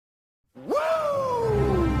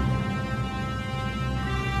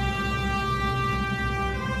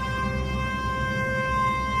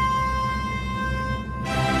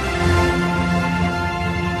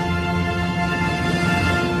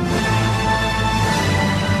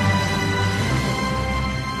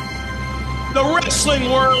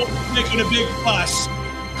wrestling world is making a big fuss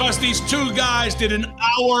because these two guys did an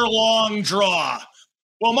hour-long draw.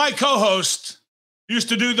 Well, my co-host used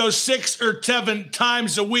to do those 6 or 7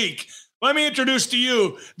 times a week. Let me introduce to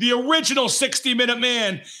you the original 60-minute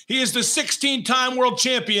man. He is the 16-time world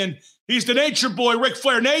champion. He's the nature boy, Ric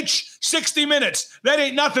Flair. Nate, 60 minutes. That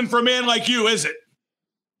ain't nothing for a man like you, is it?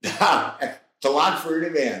 It's a lot for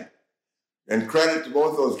any man. And credit to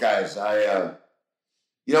both those guys.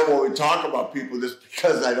 When we talk about people, just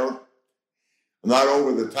because I'm not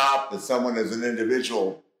over the top that someone as an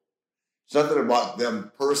individual, it's nothing about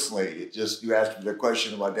them personally. It just, you asked me the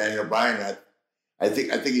question about Daniel Bryan. I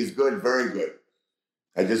think he's good, very good.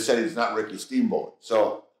 I just said he's not Ricky Steamboat.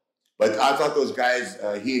 So, but I thought those guys,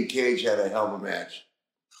 he and Cage had a hell of a match.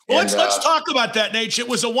 Well, let's talk about that, Nate. It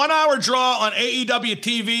was a 1-hour draw on AEW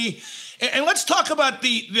TV. And let's talk about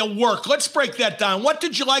the work. Let's break that down. What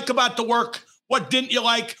did you like about the work? What didn't you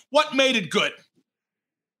like? What made it good?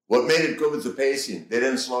 What made it good was the pacing. They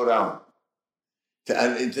didn't slow down.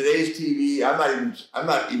 In today's TV, I'm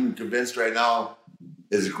not even convinced right now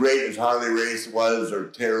as great as Harley Race was, or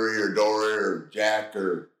Terry, or Dory, or Jack,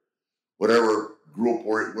 or whatever group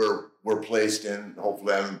we're placed in.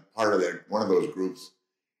 Hopefully, I'm part of that, one of those groups.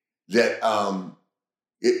 That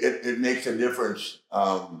it makes a difference.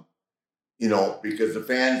 Because the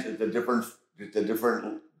fans, it's a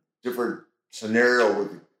different scenario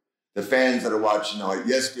with the fans that are watching now.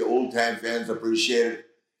 Yes, the old time fans appreciate it.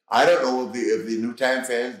 I don't know if the new time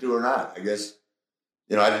fans do or not. I guess,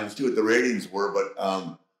 I didn't see what the ratings were, but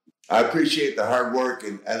I appreciate the hard work.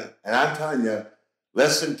 And I'm telling you,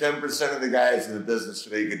 less than 10% of the guys in the business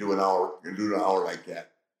today can do an hour like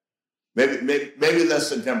that. Maybe less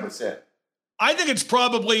than 10%. I think it's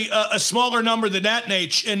probably a smaller number than that,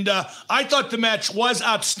 Nate. And I thought the match was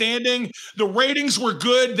outstanding. The ratings were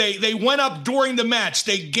good. They went up during the match.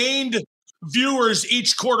 They gained viewers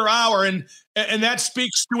each quarter hour, and that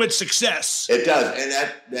speaks to its success. It does,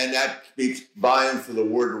 and that speaks volumes for the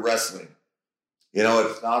word of wrestling.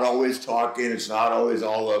 It's not always talking. It's not always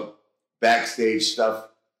all the backstage stuff.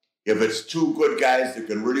 If it's two good guys that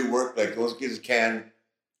can really work like those kids can,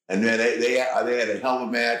 and then they had a hell of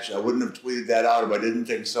a match. I wouldn't have tweeted that out if I didn't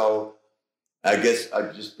think so. I guess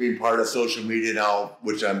I'm just being part of social media now,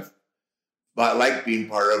 which I like being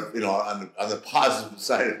part of, on the positive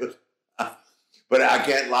side of it. But I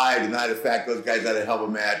can't lie, deny the fact those guys had a hell of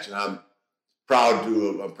a match, and I'm proud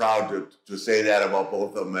to say that about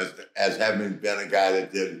both of them as having been a guy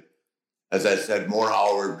that did, as I said, more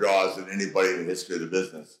hour draws than anybody in the history of the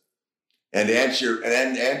business. And to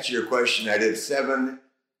answer your question, I did 7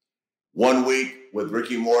 1 week with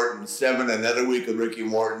Ricky Morton, 7 another week with Ricky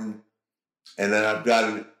Morton, and then I've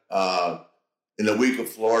done in the week of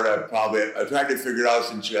Florida. I tried to figure it out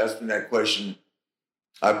since you asked me that question.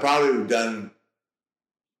 I probably have done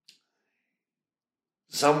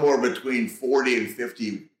somewhere between 40 and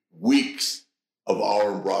 50 weeks of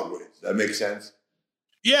hour on Broadway. Does that make sense?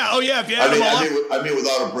 Yeah. Oh, yeah. I mean,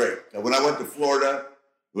 without a break. And when I went to Florida,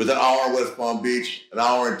 it was an hour West Palm Beach, an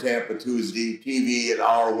hour in Tampa Tuesday, TV, an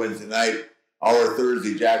hour Wednesday night, hour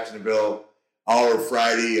Thursday, Jacksonville, hour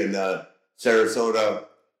Friday in Sarasota,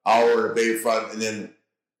 hour in the Bayfront. And then,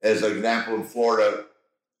 as an example, in Florida,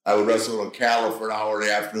 I would wrestle in Ocala for an hour in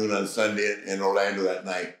the afternoon on Sunday, and Orlando that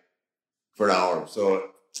night for an hour.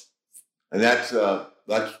 So, and that's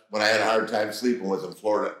when I had a hard time sleeping, was in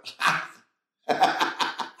Florida.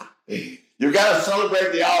 You got to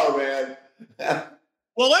celebrate the hour, man.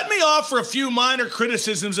 Well, let me offer a few minor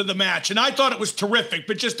criticisms of the match, and I thought it was terrific,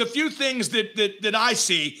 but just a few things that I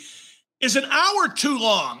see. Is an hour too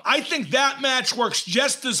long? I think that match works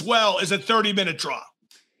just as well as a 30-minute draw.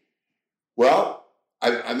 Well,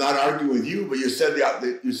 I'm not arguing with you, but you said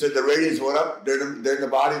the ratings went up. They're in the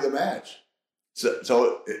body of the match.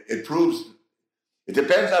 So it proves, it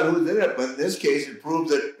depends on who's in it, but in this case, it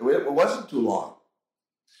proves that it wasn't too long.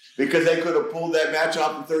 Because they could have pulled that match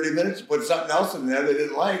off in 30 minutes and put something else in there they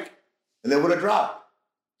didn't like, and they would have dropped.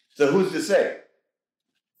 So who's to say?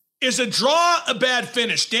 Is a draw a bad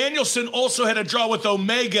finish? Danielson also had a draw with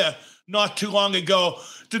Omega not too long ago.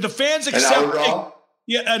 Do the fans accept an hour draw?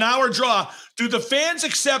 Yeah, an hour draw. Do the fans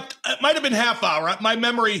accept? It might have been half hour. My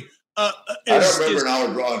memory. I don't remember an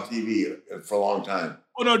hour draw on TV for a long time.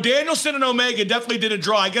 Oh no, Danielson and Omega definitely did a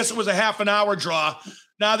draw. I guess it was a half an hour draw.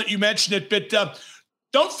 Now that you mention it, but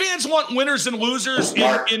don't fans want winners and losers?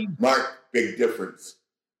 Mark, big difference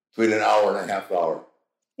between an hour and a half hour.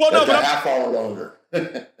 Well, that's a half hour longer.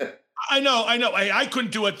 I know. I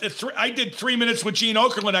couldn't do it. I did 3 minutes with Gene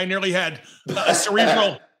Okerlund. I nearly had a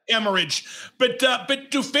cerebral hemorrhage. But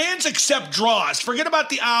do fans accept draws? Forget about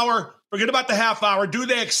the hour. Forget about the half hour. Do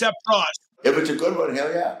they accept draws? If it's a good one,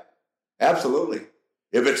 hell yeah. Absolutely.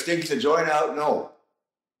 If it stinks the joint out, no.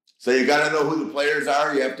 So you got to know who the players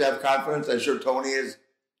are. You have to have confidence. I'm sure Tony has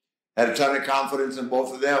had a ton of confidence in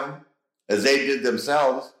both of them, as they did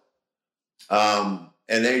themselves. And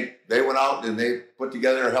they went out and they put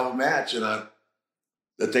together a hell of a match. And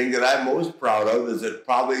the thing that I'm most proud of is that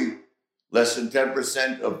probably less than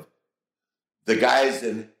 10% of the guys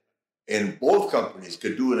in both companies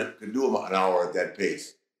could do them an hour at that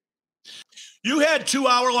pace. You had 2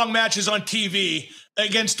 hour-long matches on TV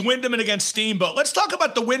against Wyndham and against Steamboat. Let's talk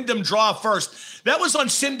about the Wyndham draw first. That was on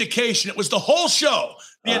syndication. It was the whole show.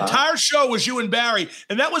 The entire show was you and Barry,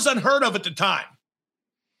 and that was unheard of at the time.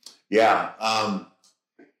 Yeah.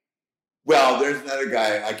 Well, there's another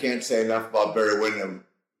guy. I can't say enough about Barry Wyndham.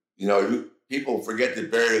 You know, people forget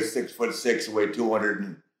that Barry is 6'6" and weighed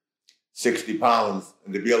 260 pounds,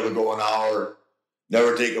 and to be able to go an hour,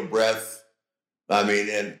 never take a breath, I mean,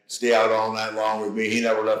 and stay out all night long with me. He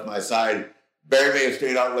never left my side. Barry may have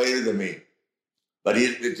stayed out later than me, but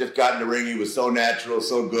he just got in the ring. He was so natural,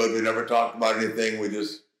 so good. We never talked about anything.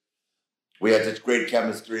 We had such great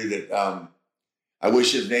chemistry that I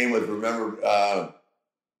wish his name was remembered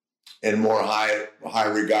in more high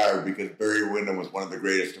regard, because Barry Wyndham was one of the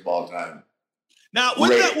greatest of all time. Now,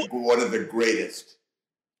 one of the greatest.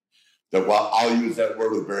 I'll use that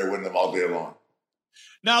word with Barry Wyndham all day long.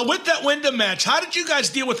 Now, with that Wyndham match, how did you guys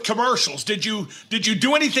deal with commercials? Did you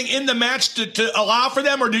do anything in the match to allow for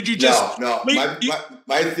them, or did you just... No.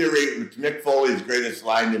 My theory, Mick Foley's greatest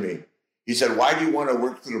line to me, he said, "Why do you want to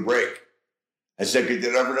work through the break?" I said, "Because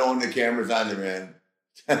you never know when the camera's on you, man."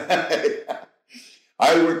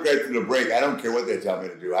 I work right through the break. I don't care what they tell me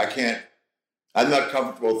to do. I'm not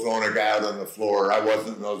comfortable throwing a guy out on the floor. I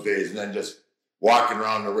wasn't in those days. And then just walking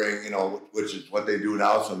around the ring, which is what they do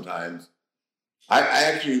now sometimes.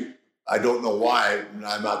 I don't know why.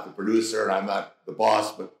 I'm not the producer and I'm not the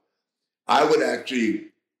boss, but I would actually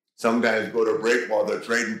sometimes go to a break while they're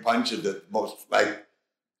trading punches at most. I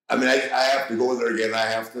have to go there again. I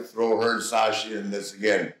have to throw her and Sasha in this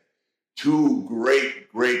again. Two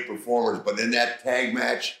great performers. But in that tag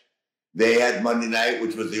match they had Monday night,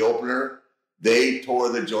 which was the opener, they tore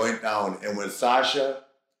the joint down. And when Sasha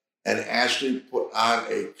and Ashley put on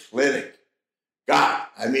a clinic, God,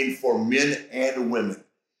 for men and women,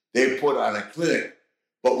 they put on a clinic.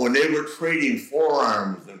 But when they were trading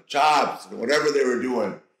forearms and chops and whatever they were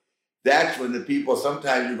doing, that's when the people,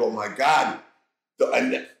 sometimes you go, my God.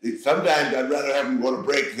 And sometimes I'd rather have them go to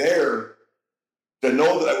break there to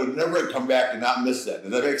know that I would never come back and not miss that.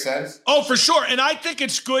 Does that make sense? Oh, for sure. And I think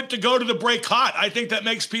it's good to go to the break hot. I think that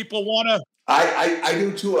makes people want to. I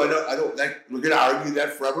do too. I don't. We're going to argue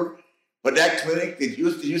that forever. But that clinic,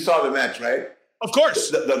 you saw the match, right? Of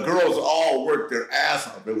course. The girls all worked their ass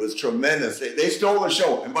off. It was tremendous. They stole the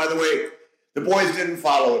show. And by the way, the boys didn't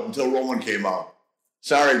follow it until Roman came out.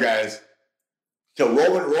 Sorry, guys. Till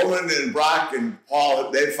Roman and Brock and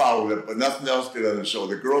Paul, they followed it, but nothing else did on the show.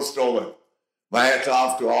 The girls stole it. My hat's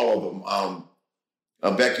off to all of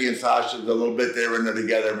them. Becky and Sasha, a little bit, they were in there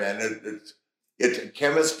together, man. It's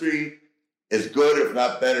chemistry is good, if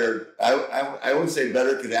not better. I wouldn't say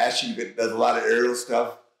better because Ashley does a lot of aerial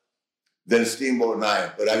stuff than Steamboat and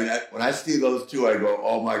I. But when I see those two, I go,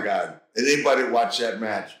 oh my God. Anybody watch that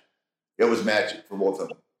match? It was magic for both of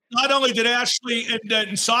them. Not only did Ashley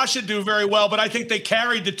and Sasha do very well, but I think they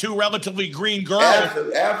carried the two relatively green girls.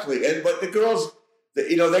 Absolutely. But the girls,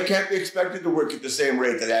 they can't be expected to work at the same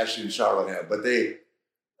rate that Ashley and Charlotte have. But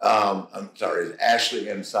Ashley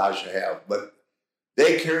and Sasha have. But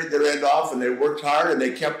they carried their end off and they worked hard and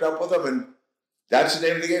they kept up with them. And that's the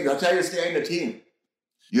name of the game. I'll tell you, stay in the team.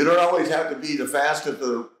 You don't always have to be the fastest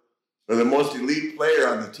or the most elite player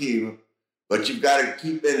on the team, but you've got to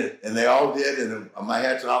keep in it. And they all did. And my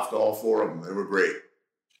hat's off to all four of them. They were great.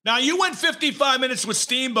 Now, you went 55 minutes with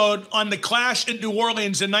Steamboat on the Clash in New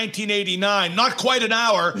Orleans in 1989, not quite an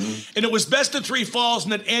hour, and it was best of three falls,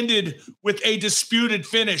 and it ended with a disputed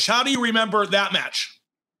finish. How do you remember that match?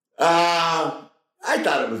 I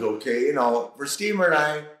thought it was okay. For Steamer and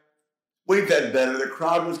I, we've done better. The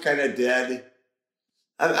crowd was kind of dead.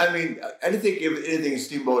 I didn't think anything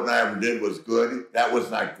Steamboat and I ever did was good. That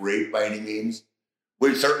was not great by any means.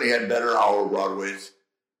 We certainly had better hour Broadways.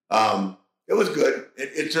 It was good.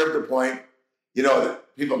 It served a point.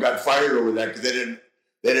 People got fired over that because they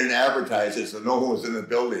didn't advertise it, so no one was in the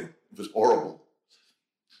building. It was horrible.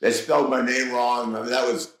 They spelled my name wrong. That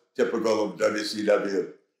was typical of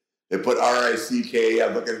WCW. They put R-I-C-K. I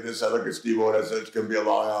look at this. I look at Steve-O, and I said, it's going to be a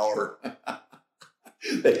long hour.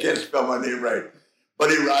 They can't spell my name right.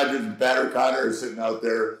 Buddy Rogers and Pat O'Connor are sitting out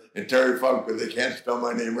there, and Terry Funk, but they can't spell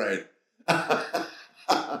my name right.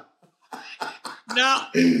 Now,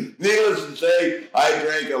 needless to say, I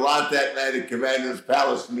drank a lot that night at Commander's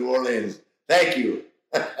Palace in New Orleans. Thank you.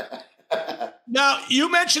 Now,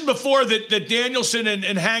 you mentioned before that Danielson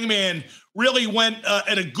and Hangman really went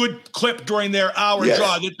at a good clip during their hour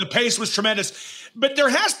draw. The pace was tremendous. But there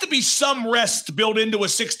has to be some rest built into a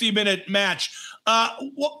 60-minute match.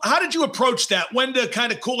 How did you approach that? When to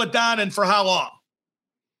kind of cool it down and for how long?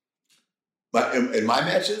 But in my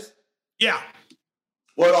matches? Yeah.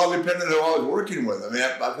 Well, it all depended on who I was working with. I mean,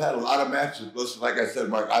 I've had a lot of matches. Listen, like I said,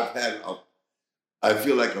 Mark, I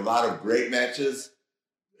feel like a lot of great matches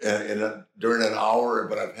during an hour,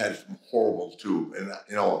 but I've had some horrible too. And,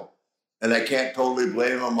 and I can't totally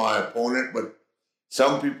blame on my opponent, but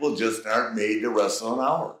some people just aren't made to wrestle an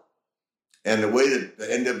hour. And the way that the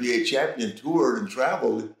NWA champion toured and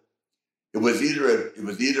traveled, it was either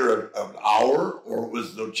an hour or it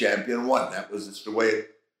was the champion won. That was just the way it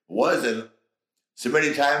was. And so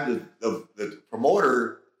many times the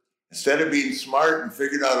promoter, instead of being smart and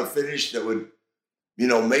figured out a finish that would,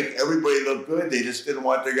 make everybody look good, they just didn't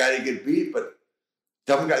want their guy to get beat. But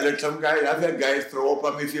some guys, I've had guys throw up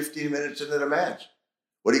on me 15 minutes into the match.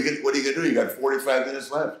 What are you gonna do? You got 45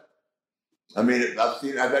 minutes left. I mean,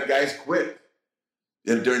 I've had guys quit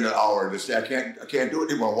during the hour. They say, I can't do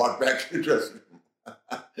it anymore. Walk back to the dressing room.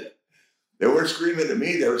 They weren't screaming at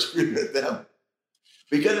me. They were screaming at them.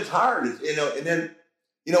 Because it's hard, and then,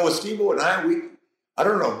 with Steve-O and I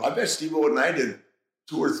don't know, I bet Steve-O and I did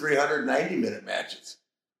 200 or 390-minute matches.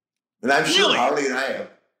 And I'm sure Harley and I have.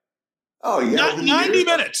 Oh, yeah. Not 90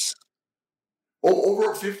 minutes.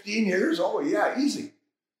 Over 15 years? Oh, yeah, easy.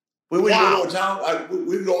 We would go to town,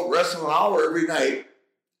 we'd go wrestle an hour every night.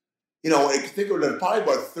 I think it was probably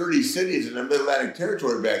about 30 cities in the Mid-Atlantic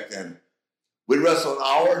Territory back then. We'd wrestle an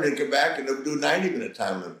hour and then come back and then we'd do a 90-minute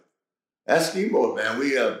time limit. That's Steamboat, man.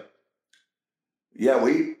 But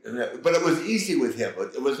it was easy with him.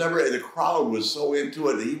 It was never, the crowd was so into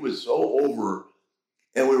it. He was so over,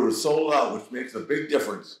 and we were sold out, which makes a big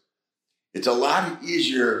difference. It's a lot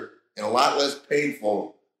easier and a lot less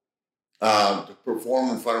painful to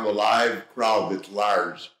perform in front of a live crowd that's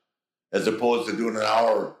large, as opposed to doing an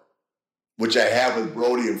hour, which I have with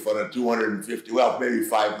Brody in front of 250, maybe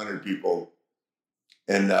 500 people.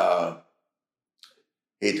 And,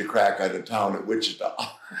 hate to crack on the town at Wichita.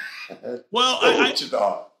 Well,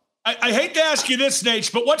 Wichita. I hate to ask you this,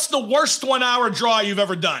 Nate, but what's the worst 1 hour draw you've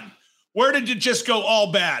ever done? Where did it just go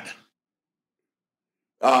all bad?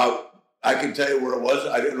 I can tell you where it was.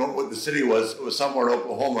 I didn't know what the city was. It was somewhere in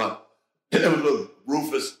Oklahoma. It was with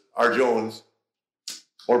Rufus R. Jones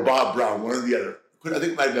or Bob Brown, one or the other. I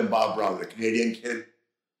think it might have been Bob Brown, the Canadian kid.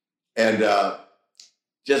 And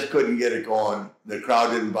just couldn't get it going. The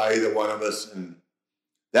crowd didn't buy either one of us. And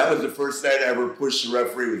that was the first night I ever pushed the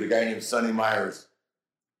referee with a guy named Sonny Myers.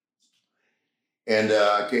 And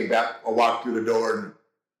I came back, I walked through the door, and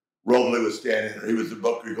Robley was standing there. He was the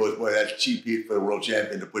booker. He goes, boy, that's cheap heat for the world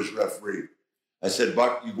champion to push the referee. I said,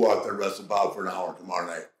 Buck, you go out there and wrestle Bob for an hour tomorrow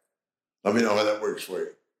night. Let me know how that works for you.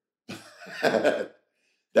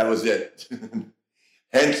 That was it.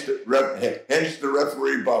 Hence the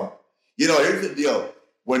referee bump. Here's the deal.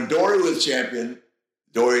 When Dory was champion,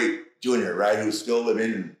 Dory Jr., right, who's still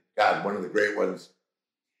living, and God, one of the great ones,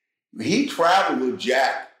 he traveled with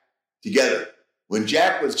Jack together. When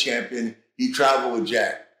Jack was champion, he traveled with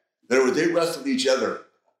Jack. In other words, they wrestled each other,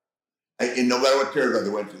 and no matter what territory they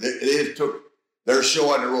went to. They just took their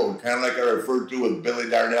show on the road, kind of like I referred to with Billy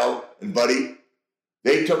Darnell and Buddy.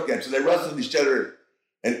 They took that, so they wrestled each other.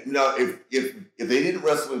 And if they didn't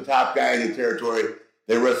wrestle the top guy in the territory,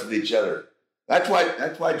 they wrestled each other. That's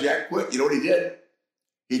why Jack quit. You know what he did?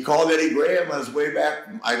 He called Eddie Graham on his way back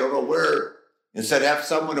from I don't know where and said, have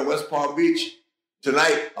someone in West Palm Beach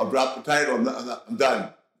tonight. I'll drop the title. I'm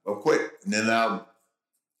done. I'll quit. And then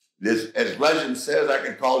as legend says, I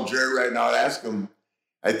can call Jerry right now and ask him.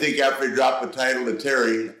 I think after he dropped the title to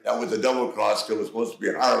Terry, that was a double cross because it was supposed to be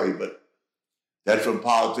a Harley, but that's when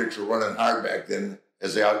politics were running hard back then,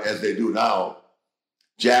 as they do now.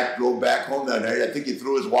 Jack drove back home that night. I think he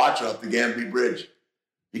threw his watch off the Gambie Bridge.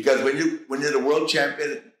 Because when you're the world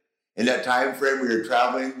champion in that time frame where you're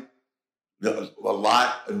traveling a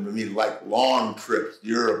lot, I mean, like long trips,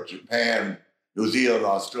 Europe, Japan, New Zealand,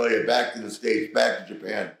 Australia, back to the States, back to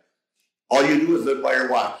Japan. All you do is live by your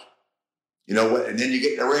watch. And then you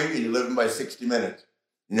get in the ring and you're living by 60 minutes.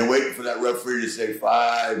 And you're waiting for that referee to say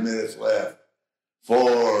 5 minutes left,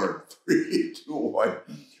 4, 3, 2, 1.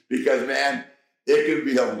 Because, man, it could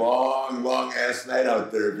be a long, long-ass night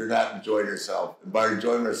out there if you're not enjoying yourself. And by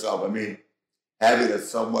enjoying yourself, I mean having a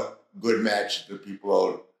somewhat good match that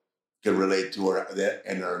people can relate to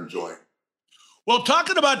and are enjoying. Well,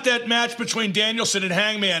 talking about that match between Danielson and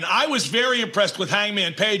Hangman, I was very impressed with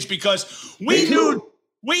Hangman Page because we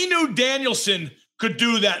knew Danielson could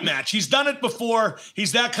do that match. He's done it before.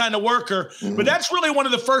 He's that kind of worker. But that's really one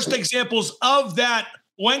of the first examples of that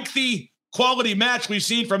lengthy quality match we've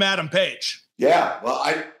seen from Adam Page. Yeah, well,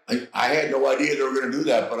 I had no idea they were going to do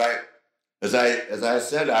that, but as I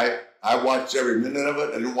said, I watched every minute of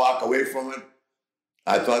it. I didn't walk away from it.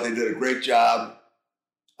 I thought they did a great job.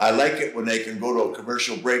 I like it when they can go to a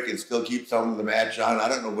commercial break and still keep some of the match on. I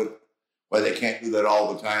don't know why they can't do that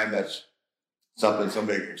all the time. That's something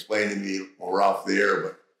somebody can explain to me when we're off the air.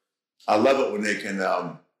 But I love it when they can,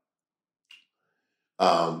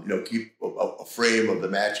 keep a frame of the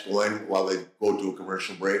match going while they go to a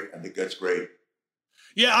commercial break. I think that's great.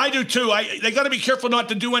 Yeah, I do too. They got to be careful not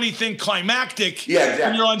to do anything climactic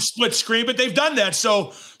when you're on split screen, but they've done that.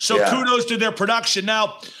 So kudos to their production.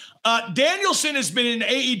 Now, Danielson has been in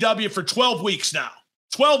AEW for 12 weeks now.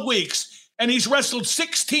 12 weeks, and he's wrestled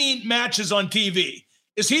 16 matches on TV.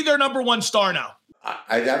 Is he their number one star now?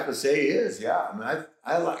 I'd have to say he is, yeah. I mean,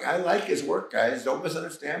 I like his work, guys. Don't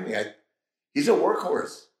misunderstand me. He's a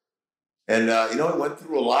workhorse. And, he went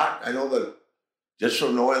through a lot. I know that just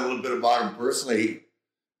from knowing a little bit about him personally,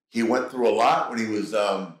 he went through a lot when he was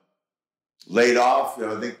laid off.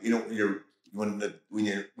 I think,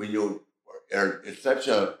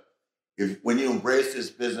 when you embrace this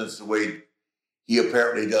business the way he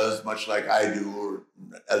apparently does, much like I do, or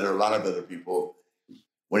as a lot of other people,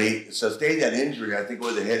 when he sustained that injury, I think it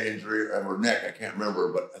was a head injury or neck, I can't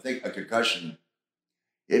remember, but I think a concussion,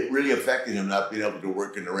 it really affected him not being able to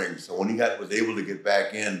work in the ring. So when he was able to get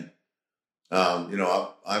back in,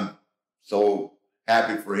 I'm so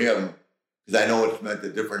happy for him because I know it's meant the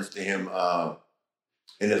difference to him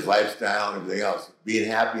in his lifestyle and everything else. Being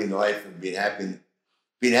happy in life and being happy in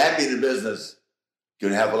the business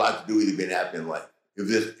can have a lot to do with you being happy in life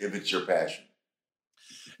if it's your passion.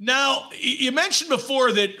 Now, you mentioned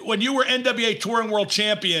before that when you were NWA Touring World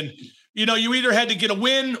Champion, you either had to get a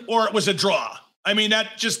win or it was a draw. I mean,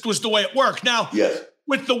 that just was the way it worked. Now, yes,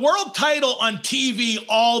 with the world title on TV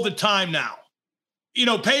all the time now,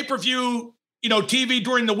 pay-per-view, TV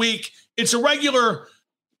during the week, it's a regular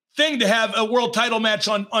thing to have a world title match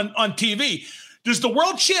on TV. Does the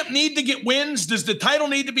world champ need to get wins? Does the title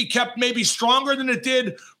need to be kept maybe stronger than it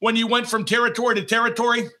did when you went from territory to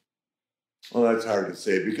territory? Well, that's hard to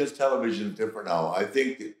say because television is different now. I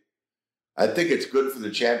think it's good for the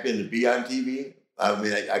champion to be on TV. I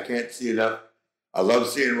mean, I can't see enough. I love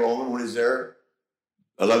seeing Roman when he's there.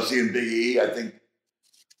 I love seeing Big E. I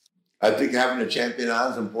think having a champion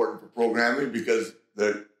on is important for programming because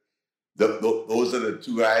those are the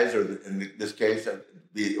two guys, or in this case,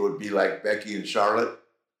 it would be like Becky and Charlotte.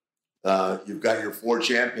 You've got your four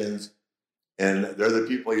champions, and they're the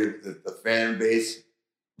people the fan base.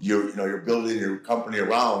 You're building your company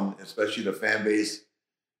around, especially the fan base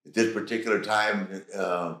at this particular time.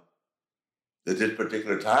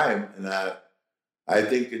 And I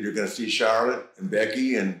think that you're going to see Charlotte and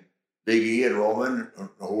Becky and Big E and Roman, or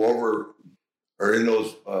whoever are in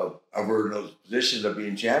those positions of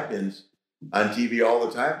being champions on TV all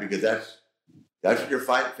the time, because that's what your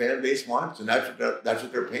fan base wants, and that's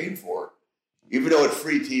what they're paying for. Even though it's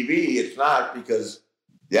free TV, it's not, because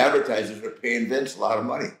the advertisers are paying Vince a lot of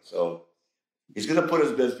money. So he's going to put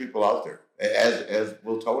his best people out there, as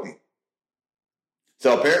will Tony.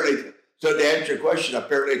 So to answer your question,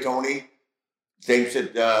 apparently Tony thinks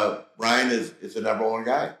that Brian is the number one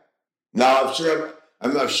guy. Now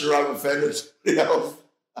I'm not sure I'm offended somebody else,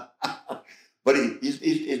 but he's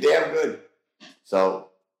damn good. So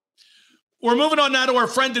we're moving on now to our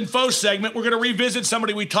friend and foe segment. We're going to revisit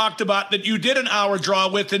somebody we talked about that you did an hour draw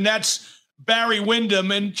with, and that's Barry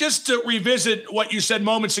Windham. And just to revisit what you said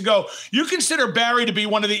moments ago, you consider Barry to be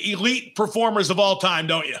one of the elite performers of all time,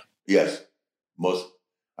 don't you? Yes,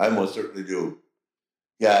 I most certainly do.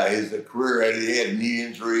 Yeah, his career, he had a knee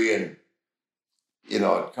injury and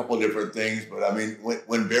a couple of different things. But I mean,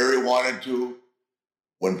 when Barry wanted to,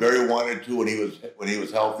 when he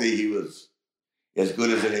was healthy, he was as good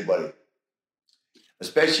as anybody.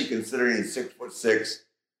 Especially considering he's 6'6"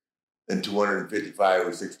 and 255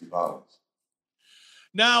 or 60 pounds.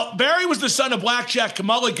 Now, Barry was the son of Blackjack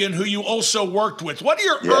Mulligan, who you also worked with. What are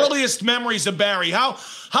your earliest memories of Barry? How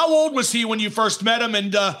old was he when you first met him?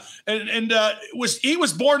 And he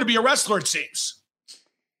was born to be a wrestler, it seems.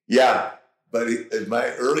 Yeah, but my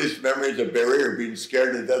earliest memories of Barry are being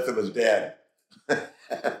scared to death of his dad.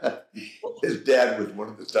 His dad was one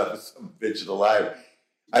of the toughest bitches alive.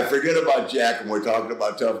 I forget about Jack when we're talking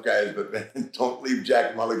about tough guys, but man, don't leave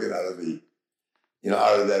Jack Mulligan out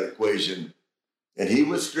of that equation. And he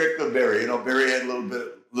was strict with Barry. You know, Barry had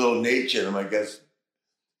a little nature in him, I guess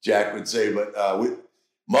Jack would say. But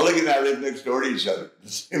Mulligan and I lived next door to each other, the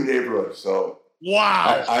same neighborhood. So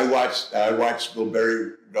wow, I watched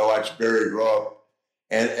Barry grow up,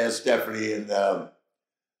 and Stephanie and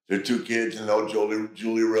their two kids, and know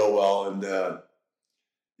Julie real well. And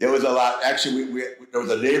there was a lot. Actually, there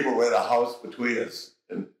was a neighbor who had a house between us,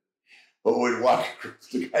 but we'd walk across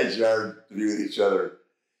the guy's yard to be with each other.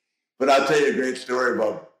 But I'll tell you a great story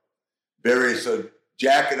about Barry. So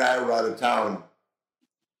Jack and I were out of town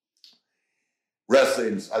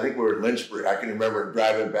wrestling. I think we were in Lynchburg. I can remember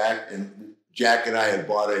driving back, and Jack and I had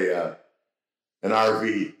bought an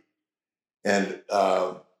RV, and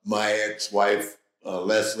my ex-wife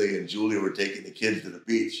Leslie and Julie were taking the kids to the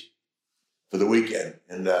beach for the weekend,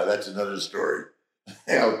 and that's another story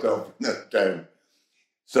I'll tell from that time.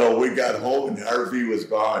 So we got home, and the RV was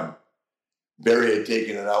gone. Barry had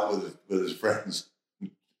taken it out with his friends.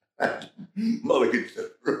 Mulligan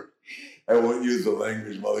said, I won't use the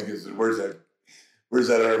language. Mulligan said, where's that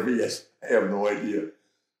RV? I said, I have no idea.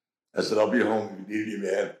 I said, I'll be home if you need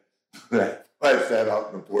me, man. I sat out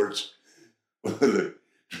on the porch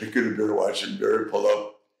drinking a beer, watching Barry pull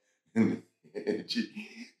up. And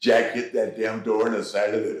Jack hit that damn door on the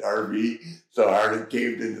side of the RV so hard it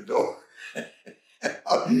caved in the door.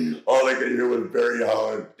 All I could hear was Barry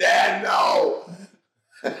hollering, Dad, no!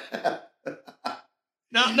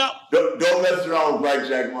 Now, don't mess around with Black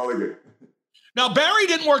Jack Mulligan. Now, Barry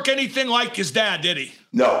didn't work anything like his dad, did he?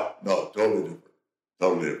 No, totally different.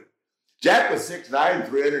 Totally different. Jack was 6'9",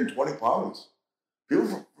 320 pounds.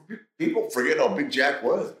 People forget how big Jack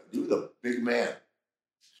was. He was a big man.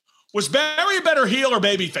 Was Barry a better heel or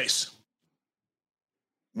babyface?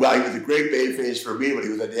 Well, he was a great babyface for me, but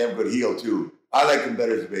he was a damn good heel, too. I like him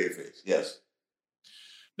better as a babyface, yes.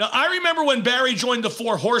 Now, I remember when Barry joined the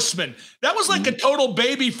Four Horsemen. That was like a total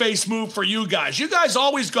babyface move for you guys. You guys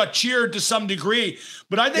always got cheered to some degree,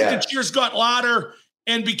 but I think the cheers got louder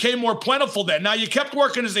and became more plentiful then. Now, you kept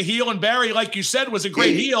working as a heel, and Barry, like you said, was a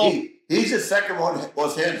great heel. He's the second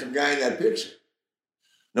most handsome guy in that picture.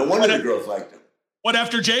 No wonder the girls liked him. What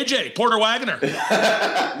after JJ, Porter Wagner?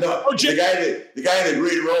 No, the guy in the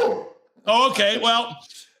green robe. Oh, okay. Well,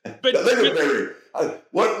 but look at Barry.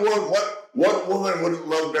 What woman wouldn't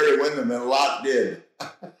love Barry Windham? And a lot did.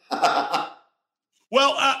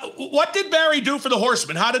 Well, what did Barry do for the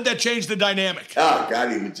Horsemen? How did that change the dynamic? Oh,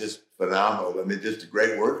 God, he was just phenomenal. I mean, just a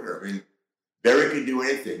great worker. I mean, Barry could do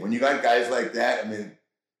anything. When you got guys like that, I mean,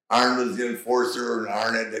 Arn was the enforcer, and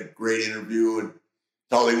Arn had a great interview, and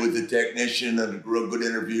Tully was the technician and a real good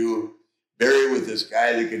interview. Barry was this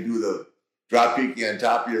guy that could do the drop peeking on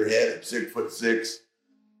top of your head at 6'6".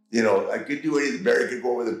 You know, I could do anything. Barry could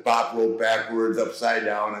go over the pop rope backwards, upside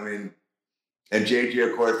down. I mean, and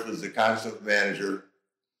JJ, of course, was the constant manager.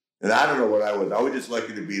 And I don't know what I was. I was just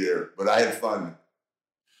lucky to be there, but I had fun.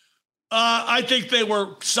 I think they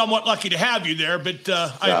were somewhat lucky to have you there, but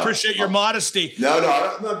I appreciate your modesty. No,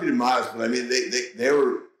 I'm not being modest, but I mean, they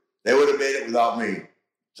would have made it without me.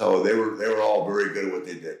 So they were all very good at what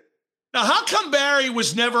they did. Now, how come Barry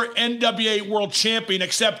was never NWA World Champion,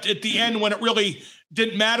 except at the end when it really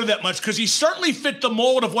didn't matter that much? Because he certainly fit the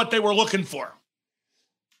mold of what they were looking for.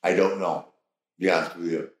 I don't know, to be honest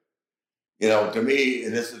with you. You know, to me,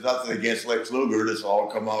 and this is nothing against Lex Luger, this all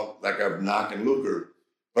come out like I'm knocking Luger,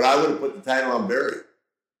 but I would have put the title on Barry.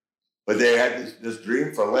 But they had this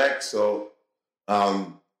dream for Lex, so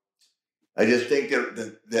I just think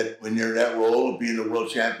that when you're in that role of being a world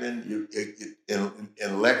champion,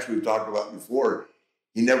 and Lex, we've talked about before,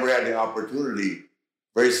 he never had the opportunity,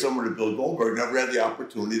 very similar to Bill Goldberg, never had the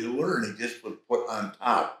opportunity to learn. He just was put on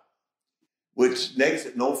top, which makes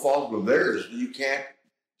it no fault of theirs. You can't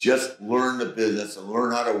just learn the business and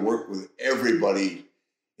learn how to work with everybody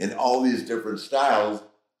in all these different styles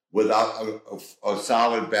without a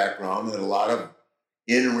solid background and a lot of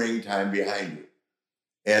in-ring time behind you.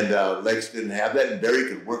 And Lex didn't have that, and Barry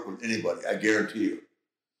could work with anybody, I guarantee you.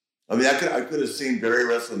 I mean, I could have seen Barry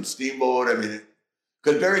wrestling Steamboat. I mean,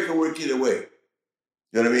 because Barry could work either way.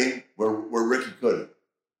 You know what I mean? Where Ricky couldn't.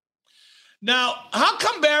 Now, how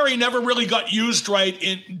come Barry never really got used right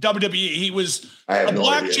in WWE? He was a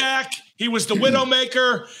blackjack. He was the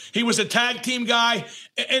Widowmaker. He was a tag team guy.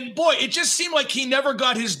 And boy, it just seemed like he never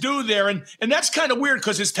got his due there. And that's kind of weird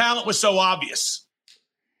because his talent was so obvious.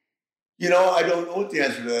 You know, I don't know what the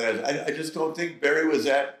answer to that is. I just don't think Barry was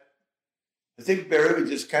that. I think Barry was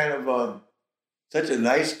just kind of such a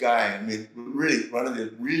nice guy. I mean, really, one of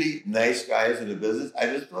the really nice guys in the business. I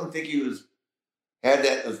just don't think he had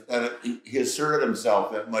that. He asserted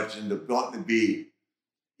himself that much into wanting to be.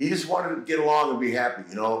 He just wanted to get along and be happy,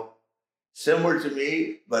 you know. similar to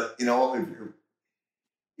me, but you know, if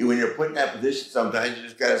when you're put in that position, sometimes you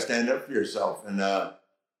just got to stand up for yourself. And I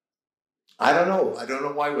don't know. I don't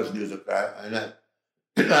know why it was news of that.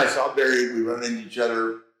 I saw Barry. We run into each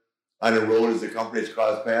other on the road as the companies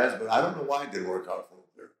cross paths, but I don't know why it didn't work out for him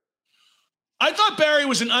there. I thought Barry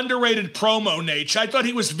was an underrated promo, Nate. I thought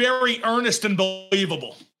he was very earnest and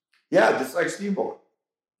believable. Yeah, just like Steamboat.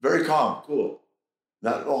 Very calm, cool.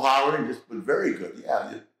 Not no hollering, just but very good.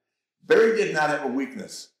 Yeah. Barry did not have a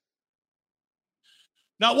weakness.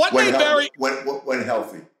 Now, what made Barry when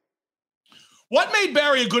healthy? What made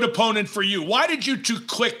Barry a good opponent for you? Why did you two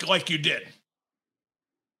click like you did?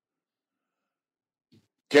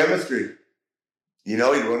 Chemistry. You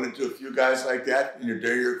know, you run into a few guys like that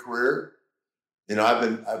during your career. You know,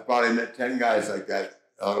 I've probably met 10 guys like that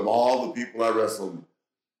out of all the people I wrestled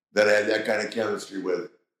that I had that kind of chemistry with.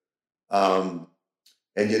 And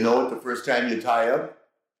you know, the first time you tie up,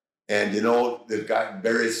 and you know, the guy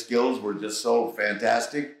Barry's skills were just so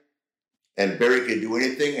fantastic, and Barry could do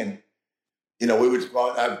anything. And you know, we would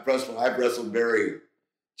go out. I've wrestled Barry,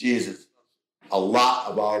 Jesus, a lot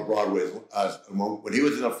of our Broadways. When he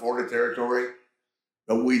was in the Florida territory,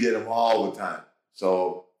 but we did them all the time.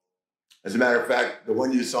 So, as a matter of fact, the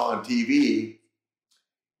one you saw on TV,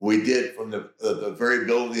 we did from the very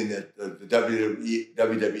building that the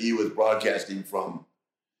WWE was broadcasting from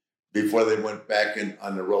before they went back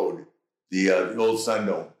on the road, the old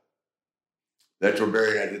Sundome. That's where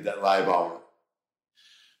Barry and I did that live hour.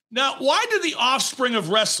 Now, why do the offspring of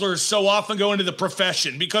wrestlers so often go into the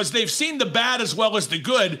profession? Because they've seen the bad as well as the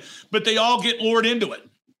good, but they all get lured into it.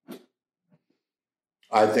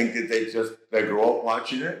 I think that they grow up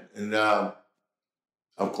watching it. And, of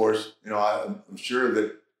course, you know, I'm sure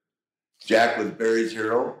that Jack was Barry's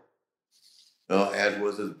hero, as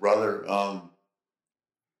was his brother.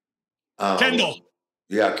 Kendall.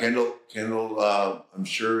 Yeah, Kendall. I'm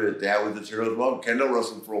sure his dad was his hero as well. Kendall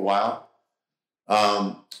wrestled for a while.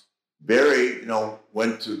 Barry, you know,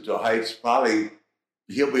 went to heights. Probably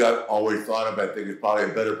he'll be always thought of. I think is probably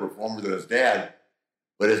a better performer than his dad.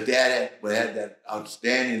 But his dad had that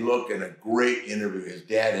outstanding look and a great interview. His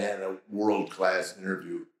dad had a world-class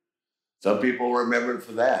interview. Some people remember it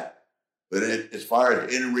for that. But as far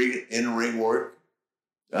as in-ring work,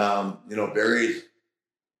 you know, Barry's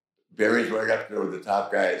right up there with the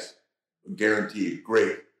top guys. Guaranteed.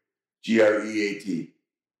 Great. Great.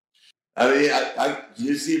 I mean, can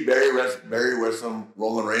you see Barry wrestling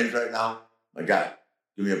Roman Reigns right now? My God,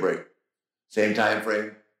 give me a break. Same time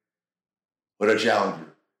frame. What a challenger.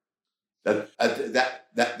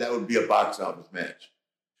 That would be a box office match.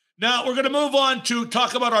 Now we're going to move on to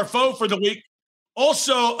talk about our foe for the week.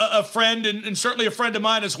 Also a friend and certainly a friend of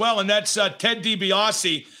mine as well, and that's Ted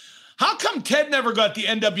DiBiase. How come Ted never got the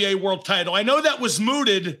NWA World title? I know that was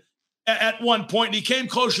mooted at one point, and he came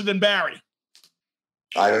closer than Barry.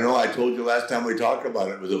 I don't know. I told you last time we talked about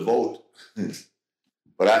it, it was a vote.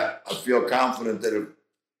 But I feel confident that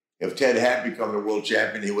if Ted had become the world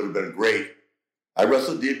champion, he would have been great. I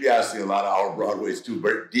wrestled DiBiase a lot of our Broadways too,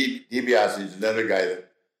 but DiBiase is another guy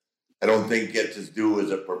that I don't think gets his due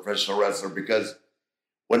as a professional wrestler, because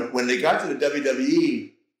when they got to the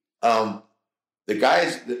WWE, the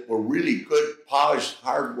guys that were really good, polished,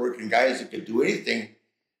 hard-working guys that could do anything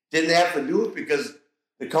didn't have to do it because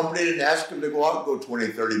the company didn't ask them to go out and go 20,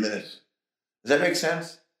 30 minutes. Does that make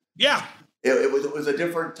sense? Yeah. It was a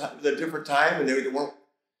different time, and they weren't.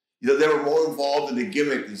 You know, they were more involved in the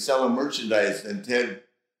gimmick and selling merchandise than Ted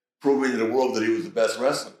proving to the world that he was the best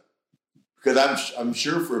wrestler. Because I'm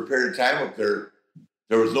sure for a period of time up there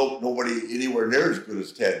was nobody anywhere near as good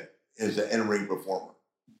as Ted as an in-ring performer.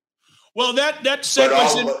 Well, that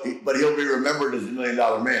segues but he'll be remembered as $1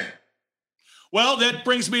 Million Man. Well, that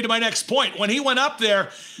brings me to my next point. When he went up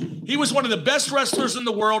there, he was one of the best wrestlers in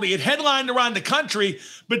the world. He had headlined around the country,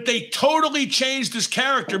 but they totally changed his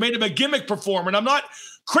character, made him a gimmick performer. And I'm not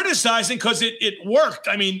criticizing because it worked.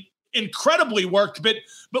 I mean, incredibly worked. But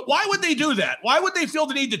why would they do that? Why would they feel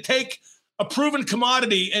the need to take a proven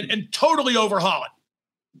commodity and totally overhaul it?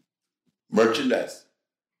 Merchandise.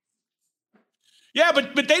 Yeah,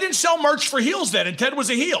 but they didn't sell merch for heels then, and Ted was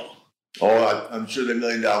a heel. Oh, I'm sure the $1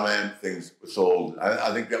 Million Man things were sold.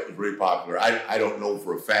 I think that was very popular. I don't know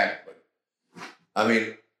for a fact, but I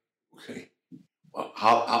mean,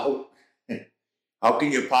 how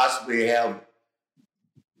can you possibly have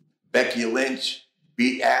Becky Lynch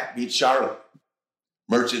beat Charlotte?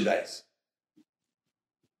 Merchandise.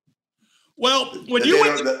 Well,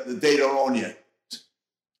 they don't own you.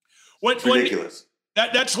 It's ridiculous.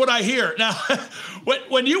 That's what I hear. Now,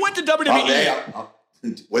 when you went to WWE,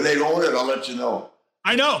 when they own it, I'll let you know.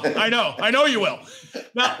 I know you will.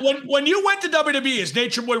 Now, when you went to WWE as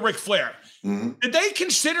Nature Boy Ric Flair, did they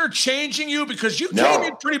consider changing you? Because you came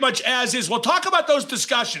in pretty much as is. Well, talk about those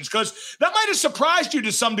discussions, because that might have surprised you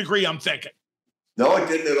to some degree, I'm thinking. No, it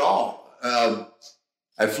didn't at all.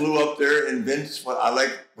 I flew up there, and Vince, what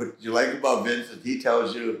you like about Vince is he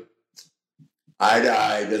tells you eye to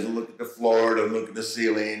eye, doesn't look at the floor, doesn't look at the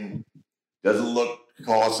ceiling, doesn't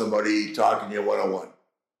call somebody talking to you one-on-one.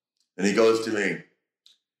 And he goes to me,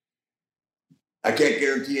 I can't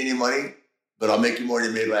guarantee any money, but I'll make you more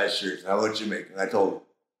than you made last year. So how much you make? And I told him.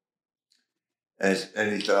 And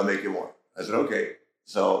he said, I'll make you more. I said, okay.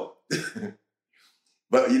 So,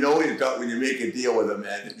 but you know when you make a deal with a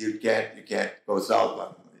man, you can't go south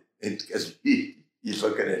on him because he's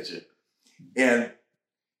looking at you. And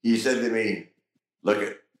he said to me,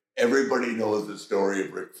 look, everybody knows the story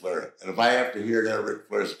of Ric Flair. And if I have to hear that Ric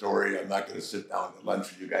Flair story, I'm not going to sit down to lunch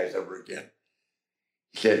with you guys ever again.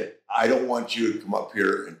 He said, I don't want you to come up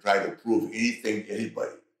here and try to prove anything to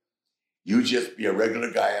anybody. You just be a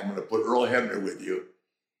regular guy. I'm going to put Earl Hebner with you.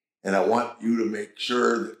 And I want you to make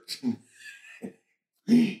sure that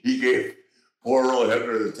he gave poor Earl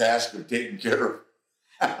Hebner the task of taking care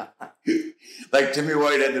of. Like Timmy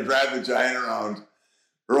White had to drive the Giant around.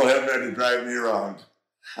 Earl Hebner had to drive me around.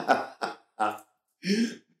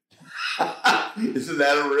 Isn't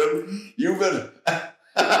that a rib? You've been...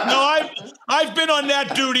 No, I've been on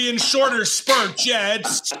that duty in shorter spurts. Yeah,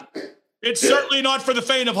 it's certainly not for the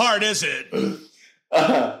faint of heart, is it?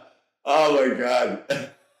 Oh my God!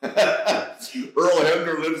 Earl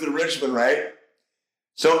Hebner lives in Richmond, right?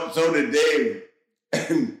 So did Dave.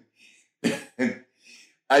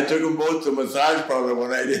 I took them both to a massage parlor one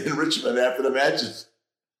night in Richmond after the matches.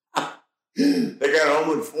 They got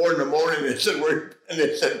home at 4 a.m. They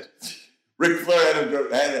said, Ric Flair had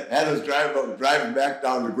us driving back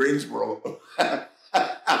down to Greensboro.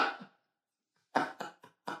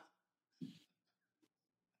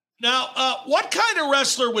 Now, what kind of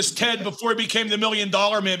wrestler was Ted before he became the $1 Million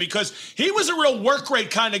Man? Because he was a real work rate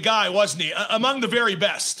kind of guy, wasn't he? Among the very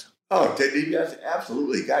best. Oh, Ted DiBiase,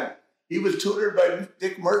 absolutely. God, he was tutored by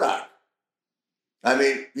Dick Murdoch. I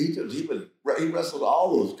mean, he wrestled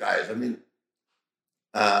all those guys. I mean,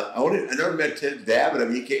 I never met Ted's dad, but I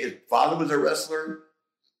mean, his father was a wrestler,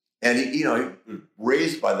 and he was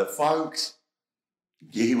raised by the Funks.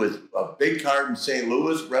 He was a big card in St.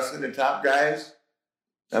 Louis, wrestling the top guys.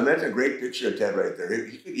 I mean, that's a great picture of Ted right there.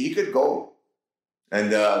 He could go,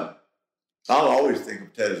 and I'll always think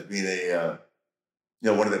of Ted as being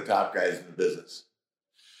one of the top guys in the business.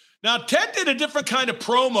 Now, Ted did a different kind of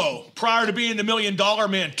promo prior to being the $1 Million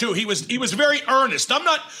Man too. He was very earnest. I'm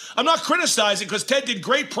not criticizing, because Ted did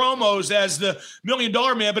great promos as the $1 Million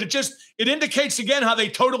Man, but it indicates again how they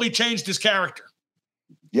totally changed his character.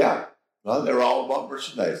 Yeah, well, they're all about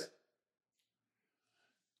merchandise,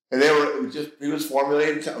 and he was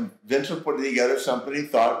formulating something. Vince was putting together something he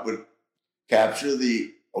thought would capture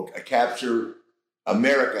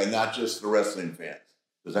America, not just the wrestling fans.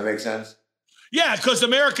 Does that make sense? Yeah, because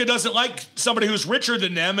America doesn't like somebody who's richer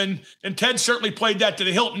than them, and Ted certainly played that to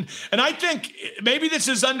the hilt. And I think maybe this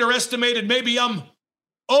is underestimated, maybe I'm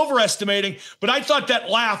overestimating, but I thought that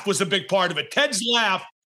laugh was a big part of it. Ted's laugh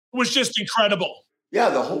was just incredible. Yeah,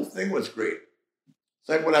 the whole thing was great. It's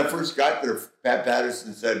like when I first got there, Pat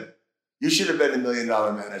Patterson said, you should have been $1 Million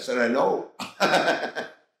Man. I said, I know. That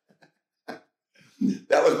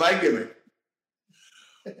was my gimmick.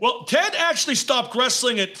 Well, Ted actually stopped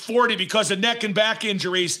wrestling at 40 because of neck and back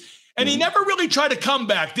injuries, and he never really tried to come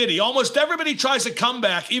back, did he? Almost everybody tries to come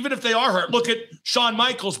back, even if they are hurt. Look at Shawn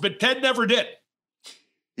Michaels, but Ted never did.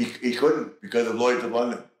 He couldn't because of Lloyd's of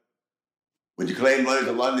London. When you claim Lloyd's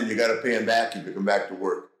of London, you got to pay him back if you come back to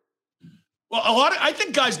work. Well, I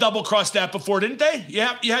think guys double-crossed that before, didn't they?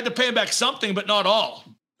 You had to pay him back something, but not all.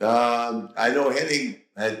 I know Henning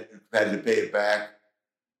had to pay it back.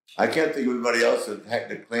 I can't think of anybody else that had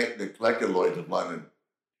to collected Lloyd's of London.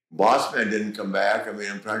 Bossman didn't come back. I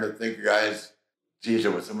mean, I'm trying to think of guys. Geez,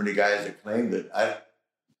 there were so many guys that claimed it.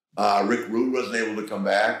 Rick Rude wasn't able to come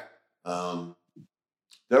back.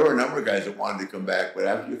 There were a number of guys that wanted to come back, but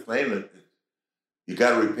after you claim it, you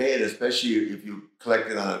got to repay it, especially if you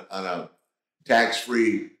collect it on a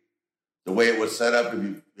tax-free. The way it was set up,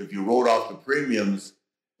 if you wrote off the premiums,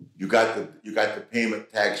 you got the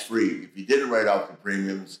payment tax-free. If you didn't write off the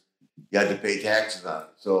premiums, you had to pay taxes on it.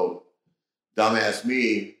 So, dumbass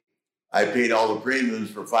me, I paid all the premiums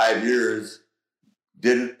for 5 years,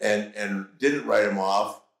 didn't write them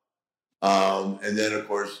off, and then of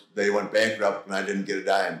course they went bankrupt and I didn't get a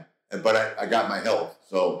dime. But I got my health.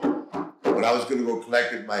 So when I was going to go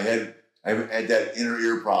collect it, my head, I had that inner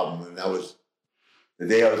ear problem, and the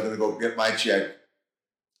day I was going to go get my check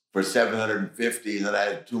for $750, and then I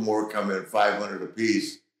had 2 more come in, $500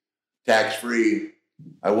 apiece, tax-free.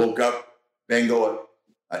 I woke up, bingo,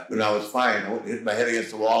 when I was fine. I hit my head against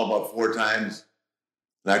the wall about 4 times.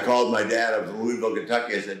 And I called my dad. I was in Louisville,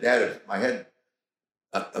 Kentucky. I said, Dad, my head,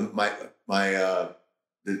 the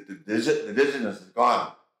dizziness is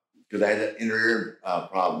gone because I had an inner ear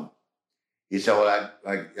problem. He said, well,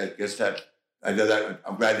 I guess that, I know that,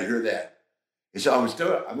 I'm glad to hear that. He said, I'm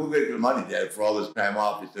going to get the money, Dad, for all this time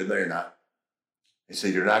off. He said, no, you're not. He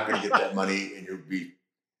said, you're not going to get that money, and you'll be,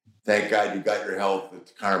 thank God you got your health.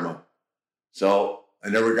 It's karma. So I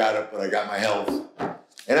never got it, but I got my health.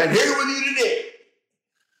 And I'm here with you today.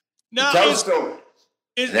 Now, tell a story.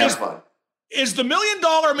 Have fun. Is the $1 Million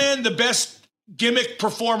Man the best gimmick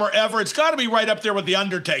performer ever? It's got to be right up there with The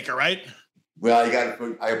Undertaker, right? Well,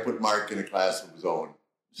 I put Mark in a class of his own.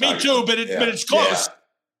 Me too, but it's close. Yeah.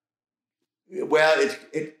 Well,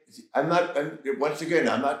 I'm not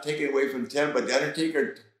taking away from 10, but The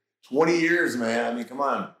Undertaker, 20 years, man. I mean, come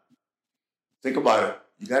on. Think about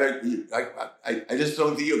it. I just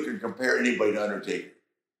don't think you can compare anybody to Undertaker.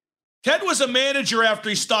 Ted was a manager after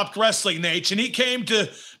he stopped wrestling, Nate, and he came to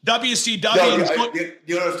WCW. No,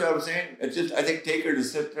 you understand what I'm saying? It's just, I think Taker to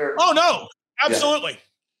sit there. Oh, no. Absolutely.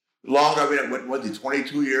 Yeah. Long, I mean, what was he,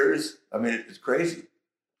 22 years? I mean, it's crazy.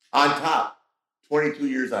 On top. 22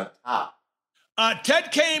 years on top.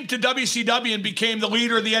 Ted came to WCW and became the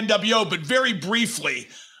leader of the NWO, but very briefly.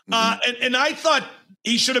 And I thought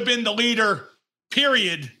he should have been the leader,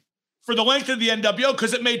 period, for the length of the NWO,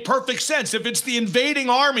 because it made perfect sense. If it's the invading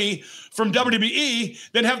army from WWE,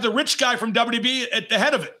 then have the rich guy from WWE at the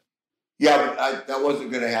head of it. Yeah, but that wasn't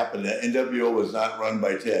going to happen. The NWO was not run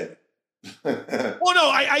by Ted. Well, no,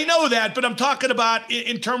 I know that, but I'm talking about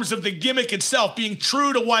in terms of the gimmick itself, being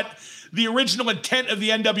true to what the original intent of the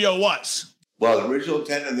NWO was. Well, the original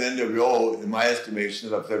intent of the NWO, in my estimation,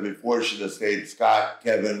 as I've said before, should have stayed Scott,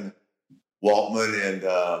 Kevin, Waltman, and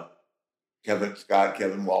Kevin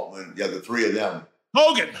Waltman, the 3 of them.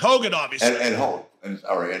 Hogan, obviously. And Hulk, and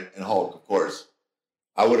Hulk, of course.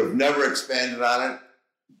 I would have never expanded on it.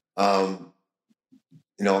 But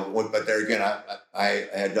there again, I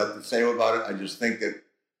had nothing to say about it. I just think that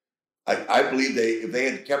I believe if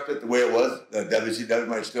they had kept it the way it was, WCW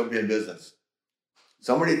might still be in business.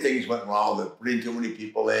 So many things went wrong. They're putting too many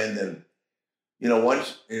people in, and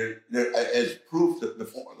once as proof that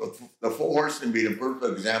the Four Horsemen being a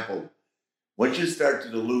perfect example. Once you start to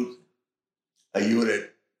dilute a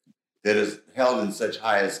unit that is held in such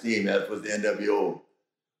high esteem, as was the NWO,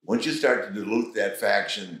 once you start to dilute that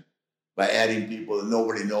faction by adding people that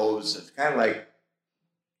nobody knows, it's kind of like,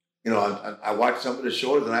 I watch some of the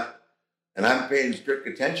shows and I'm paying strict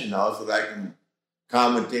attention now so that I can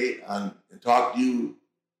commentate on and talk to you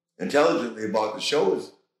intelligently about the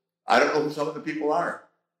shows. I don't know who some of the people are.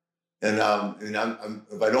 And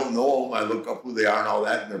if I don't know them, I look up who they are and all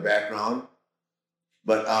that and their background.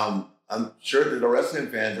 But I'm sure that the wrestling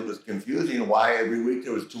fans, it was confusing why every week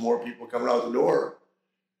there was 2 more people coming out the door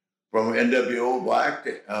from NWO Black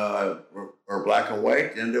or Black and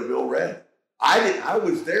White to NWO Red. I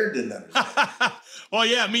was there, didn't understand. Well,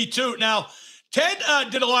 yeah, me too. Now, Ted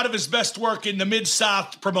did a lot of his best work in the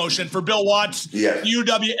Mid-South promotion for Bill Watts, yes.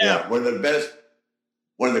 UWF. Yeah, one of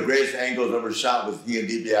the greatest angles ever shot was he and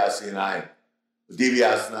DiBiase and I.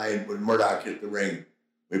 DiBiase and I, when Murdoch hit the ring,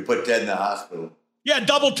 we put Ted in the hospital. Yeah,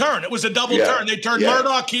 double turn. It was a double turn. They turned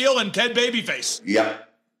Murdoch heel and Ted babyface.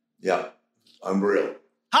 Yep. Unreal.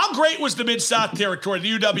 How great was the Mid-South territory,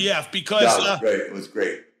 the UWF? Because it was great. It was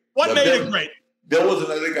great. What made it great? Bill was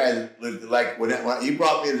another guy that, like, when he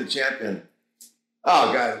brought me as a champion.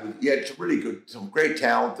 Oh, God, he had some great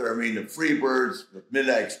talent there. I mean, the Freebirds, the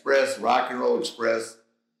Midnight Express, Rock and Roll Express.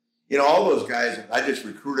 All those guys, I just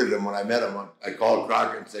recruited them when I met them. I called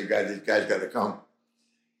Crocker and said, guys, these guys got to come.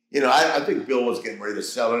 I think Bill was getting ready to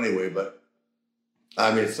sell anyway, but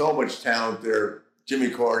I mean, so much talent there. Jimmy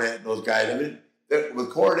Cornette and those guys. I mean,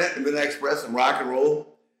 with Cornette and Midnight Express and Rock and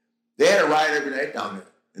Roll, they had a ride every night down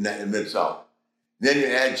there in Mid-South. Then you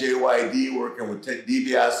had JYD working with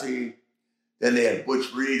DiBiase. Then they had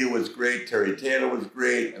Butch Reed, who was great. Terry Taylor was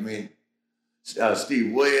great. I mean,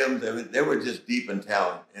 Steve Williams. I mean, they were just deep in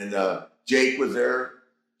talent. And Jake was there.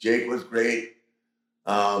 Jake was great.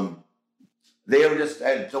 They were just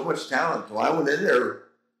had so much talent. So I went in there.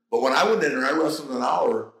 But when I went in there, I wrestled an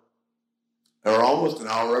hour or almost an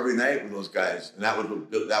hour every night with those guys. And that was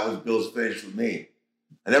Bill's finish with me.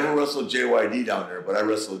 I never wrestled JYD down there, but I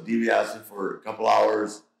wrestled DiBiase for a couple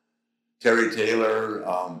hours. Terry Taylor,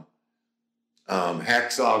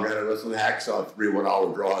 Hacksaw. I wrestled Hacksaw 3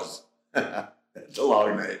 1-hour draws. It's a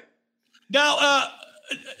long night. Now,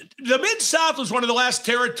 the Mid-South was one of the last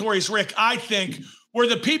territories, Rick, I think, where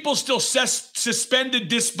the people still suspended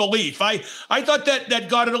disbelief. I thought that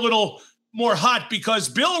got it a little more hot because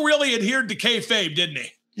Bill really adhered to kayfabe, didn't he?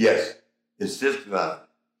 Yes, insisted on it.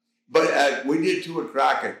 But we did too at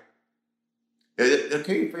Crockett. The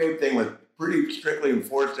kayfabe thing was pretty strictly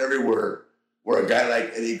enforced everywhere, where a guy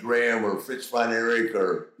like Eddie Graham or Fritz Von Erich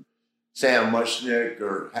or Sam Mushnick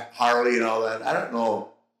or Harley and all that, I don't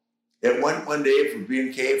know. It went one day from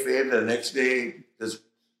being kayfabe to the next day just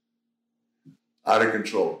out of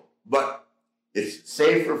control. But it's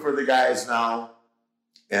safer for the guys now,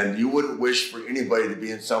 and you wouldn't wish for anybody to be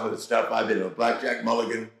in some of the stuff. I've been in a Blackjack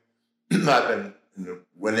Mulligan. I've been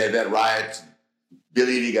when they've had riots.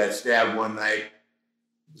 Billy D got stabbed one night.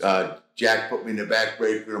 Jack put me in the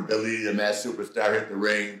backbreaker, and Billy D, the Mass Superstar, hit the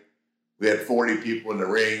ring. We had 40 people in the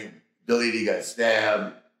ring. Billy D got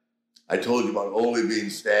stabbed. I told you about Ole being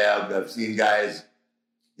stabbed. I've seen guys,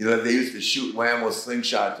 they used to shoot Whammo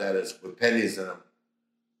slingshots at us with pennies in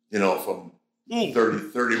them, from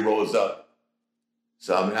 30 rows up.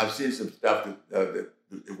 So, I've seen some stuff that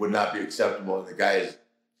it would not be acceptable. And the guys,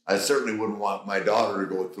 I certainly wouldn't want my daughter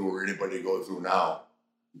to go through or anybody to go through now.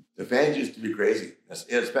 The fans used to be crazy,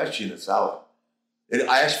 especially in the South. In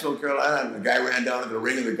Asheville, Carolina, a guy ran down to the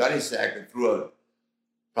ring of the gunny sack and threw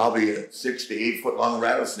probably a 6 to 8 foot long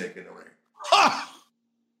rattlesnake in the ring. Ha!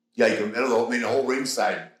 Yeah, the whole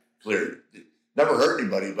ringside cleared. It never hurt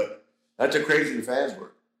anybody, but that's how crazy the fans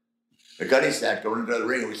were. The gunny sack going into the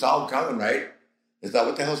ring, and we saw him coming, right? I thought,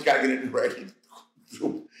 what the hell's guy going to do, right? He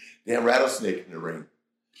threw a damn rattlesnake in the ring.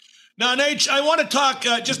 Now, Nate, I want to talk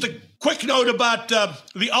just a quick note about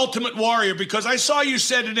the Ultimate Warrior, because I saw you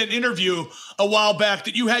said in an interview a while back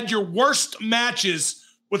that you had your worst matches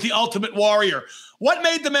with the Ultimate Warrior. What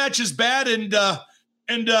made the matches bad, and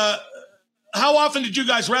how often did you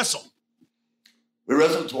guys wrestle? We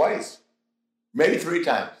wrestled twice, maybe 3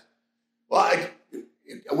 times. Well,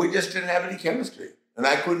 we just didn't have any chemistry, and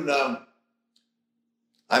I couldn't.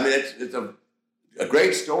 It's a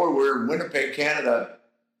great story. We're in Winnipeg, Canada,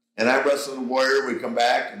 and I wrestled the Warrior. We come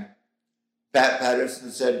back, and Pat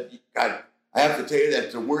Patterson said, "God, I have to tell you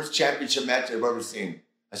that's the worst championship match I've ever seen."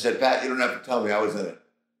 I said, "Pat, you don't have to tell me. I was in it."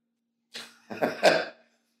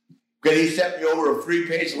 Because he sent me over a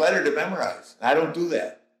 3-page letter to memorize. I don't do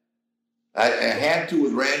that. I had to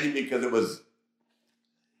with Randy because it was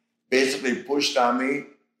basically pushed on me.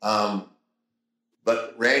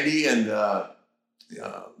 But Randy and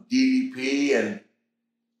DDP and a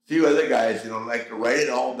few other guys, like to write it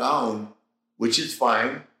all down, which is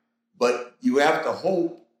fine. But you have to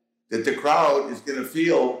hope that the crowd is going to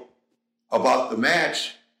feel about the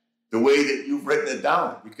match the way that you've written it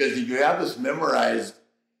down. Because if you have this memorized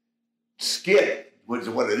skit, which is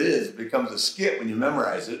what it is, it becomes a skit when you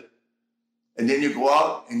memorize it. And then you go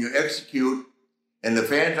out and you execute, and the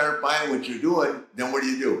fans aren't buying what you're doing, then what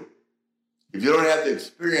do? If you don't have the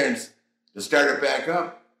experience to start it back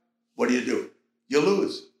up, what do? You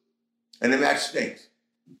lose. And the match stinks.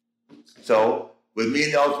 So with me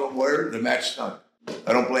and the Ultimate Warrior, the match stunk.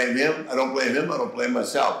 I don't blame him. I don't blame him. I don't blame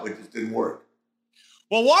myself. It just didn't work.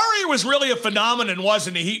 Well, Warrior was really a phenomenon,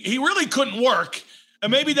 wasn't he? He really couldn't work.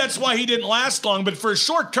 And maybe that's why he didn't last long. But for a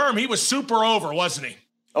short term, he was super over, wasn't he?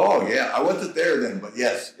 Oh, yeah. I wasn't there then, but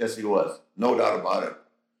yes, he was. No doubt about it.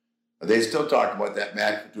 They still talk about that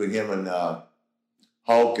match between him and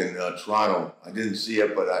Hulk in Toronto. I didn't see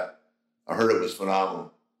it, but I heard it was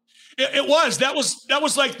phenomenal. It was. That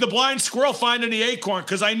was like the blind squirrel finding the acorn,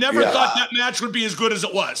 because I never thought that match would be as good as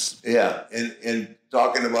it was. Yeah, and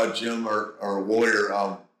talking about Jim or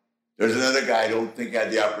Warrior, there's another guy I don't think had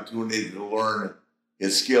the opportunity to learn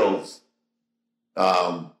his skills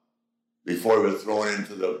before he was thrown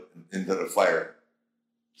into the fire.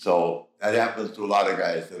 So that happens to a lot of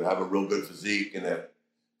guys that have a real good physique, and that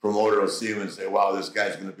promoter will see him and say, "Wow, this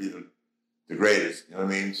guy's going to be the greatest." You know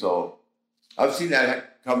what I mean? So I've seen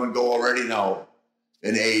that come and go already now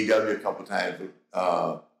in AEW a couple times.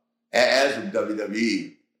 As in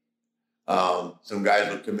WWE, some guys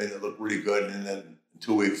will come in that look really good, and then in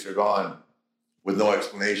 2 weeks they're gone with no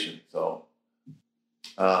explanation. So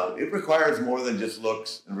it requires more than just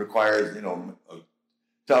looks, and requires a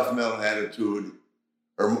tough mental attitude,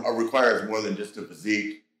 or requires more than just a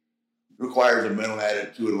physique. It requires a mental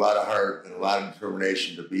attitude, a lot of heart, and a lot of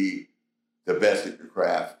determination to be the best at your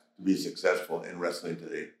craft, to be successful in wrestling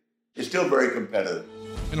today. It's still very competitive.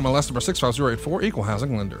 NMLS number 650884, equal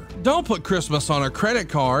housing lender. Don't put Christmas on a credit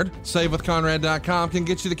card. SaveWithConrad.com can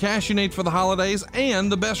get you the cash you need for the holidays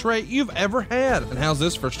and the best rate you've ever had. And how's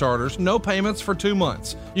this for starters? No payments for 2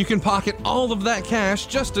 months. You can pocket all of that cash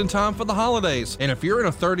just in time for the holidays. And if you're in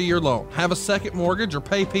a 30-year loan, have a second mortgage, or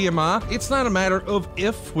pay PMI, it's not a matter of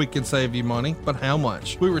if we can save you money, but how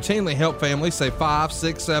much. We routinely help families save $5,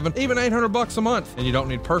 $6, $7, even $800 a month. And you don't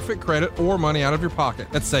need perfect credit or money out of your pocket.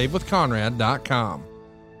 That's SaveWithConrad.com.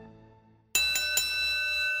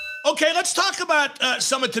 Okay, let's talk about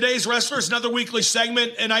some of today's wrestlers, another weekly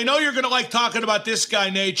segment. And I know you're going to like talking about this guy,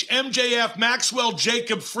 Nate. MJF, Maxwell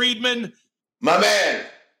Jacob Friedman. My man.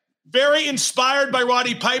 Very inspired by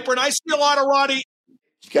Roddy Piper. And I see a lot of Roddy.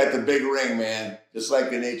 He's got the big ring, man, just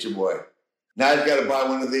like the Nature Boy. Now he's got to buy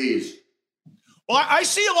one of these. Well, I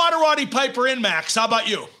see a lot of Roddy Piper in, Max. How about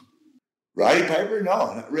you? Roddy Piper?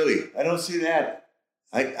 No, not really. I don't see that.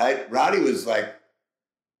 Roddy was like,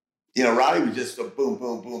 Roddy was just a boom,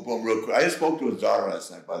 boom, boom, boom, real quick. I just spoke to his daughter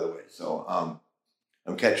last night, by the way, so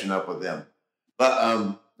I'm catching up with them. But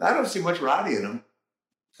I don't see much Roddy in him.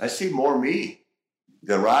 I see more me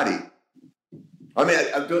than Roddy. I mean,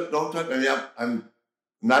 I'm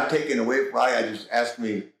not taking away from Roddy. I just asked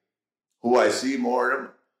me who I see more in him.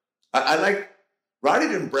 I like Roddy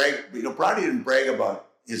didn't brag. Roddy didn't brag about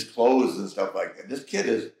his clothes and stuff like that. This kid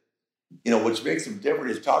is, which makes him different.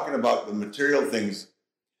 He's talking about the material things.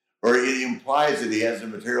 Or it implies that he has the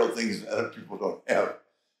material things that other people don't have.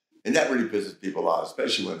 And that really pisses people off,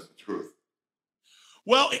 especially when it's the truth.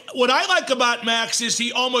 Well, what I like about Max is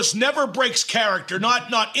he almost never breaks character.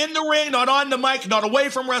 Not in the ring, not on the mic, not away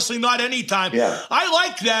from wrestling, not anytime. Yeah. I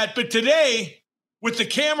like that. But today, with the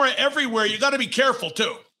camera everywhere, you got to be careful,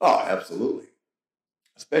 too. Oh, absolutely.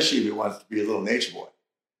 Especially if he wants to be a little Nature Boy.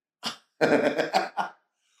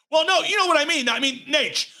 Well, no, you know what I mean. I mean,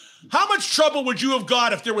 Nate, how much trouble would you have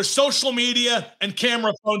got if there was social media and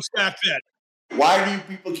camera phones back then? Why do you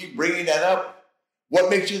people keep bringing that up? What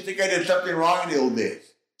makes you think I did something wrong in the old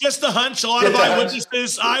days? Just a hunch. A lot of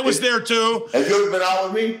eyewitnesses. I was there too. Have you ever been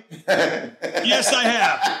out with me? Yes, I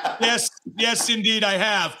have. Yes, indeed, I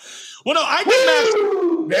have. Well, no, I think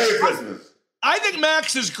Max. Merry Christmas. I think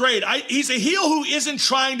Max is great. He's a heel who isn't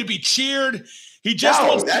trying to be cheered. He just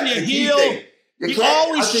wants to be a heel. He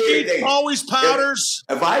always cheats, always powders.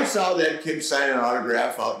 If I saw that kid sign an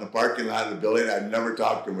autograph out in the parking lot of the building, I'd never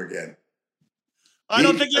talk to him again. I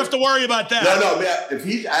don't think you have to worry about that. No, man.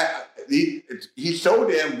 If he's so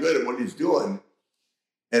damn good at what he's doing,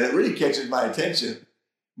 and it really catches my attention.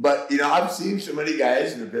 But I've seen so many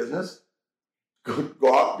guys in the business go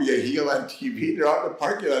out and be a heel on TV. They're out in the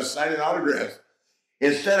parking lot signing autographs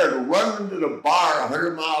instead of running to the bar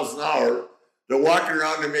 100 miles an hour. They're walking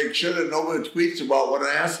around to make sure that nobody tweets about what an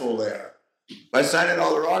asshole they are by signing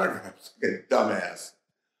all their autographs. Like a dumbass.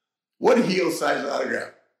 What heel signs an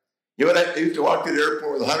autograph? I used to walk to the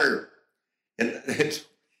airport with Hunter, and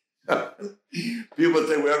people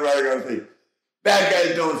say, "Whatever autograph say, bad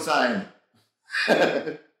guys don't sign."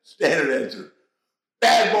 Standard answer.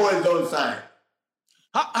 Bad boys don't sign.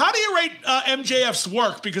 How do you rate MJF's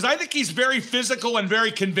work? Because I think he's very physical and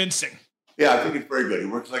very convincing. Yeah, I think it's very good. He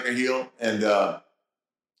works like a heel, and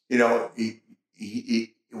he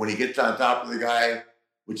when he gets on top of the guy,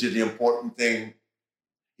 which is the important thing,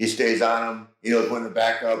 he stays on him. He knows when to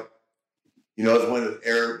back up. He knows when to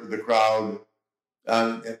air it with the crowd.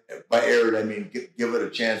 By air, I mean give it a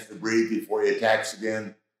chance to breathe before he attacks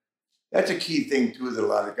again. That's a key thing too that a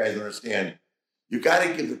lot of guys don't understand. You got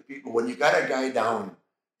to give the people, when you got a guy down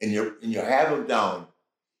and you have him down,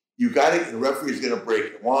 you got to. The referee's going to break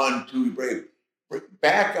it. 1, 2, break.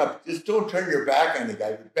 Back up. Just don't turn your back on the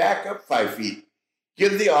guy. Back up 5 feet.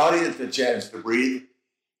 Give the audience a chance to breathe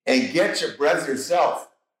and get your breath yourself,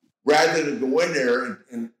 rather than go in there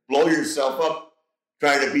and blow yourself up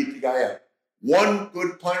trying to beat the guy up. 1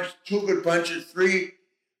 good punch, 2 good punches, 3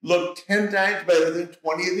 look 10 times better than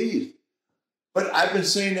 20 of these. But I've been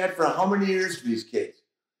saying that for how many years for these kids?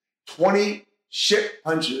 20 shit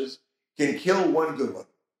punches can kill 1 good one.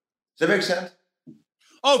 Does that make sense?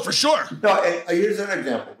 Oh, for sure. No, and here's an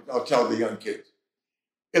example. I'll tell the young kids.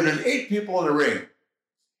 If there's 8 people in the ring,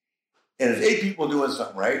 and there's 8 people doing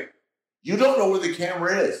something, right? You don't know where the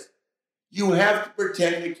camera is. You have to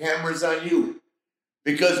pretend the camera's on you.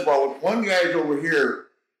 Because while one guy's over here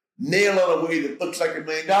nailing a way that looks like $1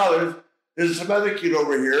 million, there's some other kid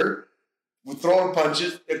over here with throwing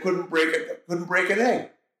punches that couldn't break an egg.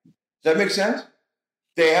 Does that make sense?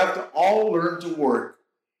 They have to all learn to work,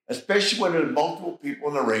 especially when there's multiple people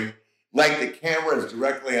in the ring, like the camera is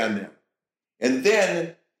directly on them. And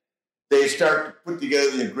then they start to put together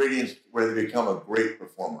the ingredients where they become a great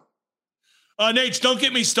performer. Nate, don't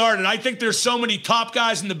get me started. I think there's so many top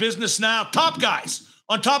guys in the business now, top guys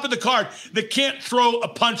on top of the card that can't throw a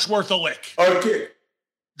punch worth a lick. Okay.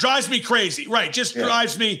 Drives me crazy. Right. Just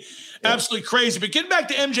drives me absolutely crazy. But getting back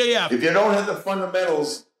to MJF. If you don't have the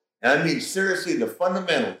fundamentals, and I mean seriously the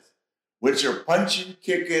fundamentals, which are punching,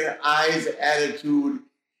 kicking, eyes, attitude,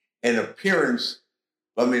 and appearance,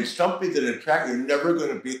 I mean, something that attracts, you're never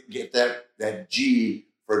going to get that G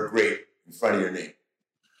for great in front of your name.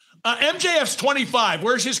 MJF's 25.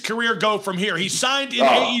 Where's his career go from here? He signed in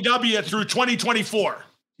AEW through 2024.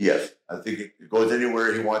 Yes, I think it goes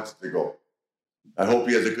anywhere he wants it to go. I hope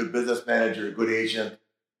he has a good business manager, a good agent,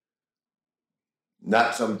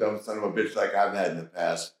 not some dumb son of a bitch like I've had in the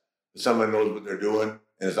past. Someone knows what they're doing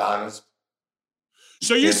and is honest.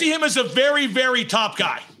 So you see him as a very, very top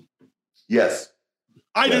guy? Yes.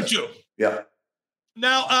 I do too. Yeah.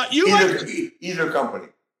 Now, either company.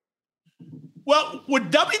 Well,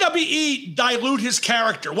 would WWE dilute his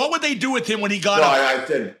character? What would they do with him when he got No, up? I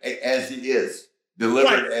said as he is.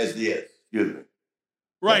 Delivered as he is. Excuse me.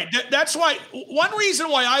 Right. That's why, one reason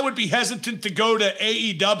why I would be hesitant to go to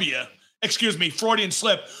AEW, excuse me, Freudian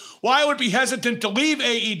slip, why I would be hesitant to leave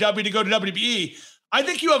AEW to go to WWE, I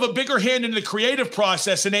think you have a bigger hand in the creative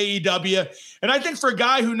process in AEW. And I think for a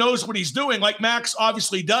guy who knows what he's doing, like Max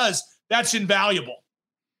obviously does, that's invaluable.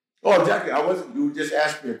 Oh, exactly. You just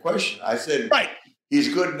asked me a question. I said,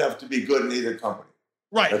 he's good enough to be good in either company.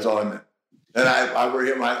 Right. That's all I meant. And I were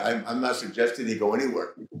him. I'm not suggesting he go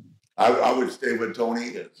anywhere. I would stay with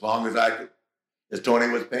Tony as long as I could, as Tony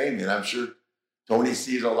was paying me. And I'm sure Tony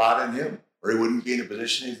sees a lot in him, or he wouldn't be in the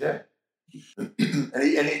position he's in. and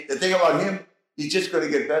the thing about him, he's just going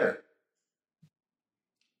to get better.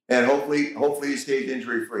 And hopefully he stays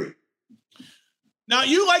injury free. Now,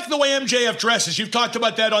 you like the way MJF dresses. You've talked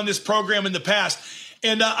about that on this program in the past.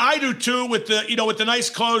 And I do too, with the nice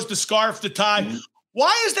clothes, the scarf, the tie. Mm-hmm.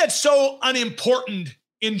 Why is that so unimportant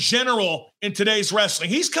in general in today's wrestling?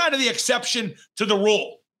 He's kind of the exception to the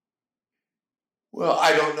rule. Well,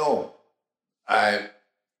 I don't know. I'm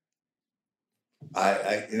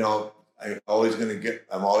always going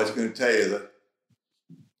to tell you that,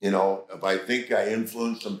 if I think I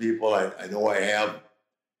influence some people, I know I have.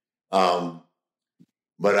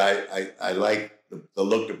 But I like the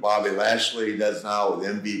look that Bobby Lashley does now with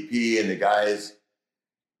MVP and the guys.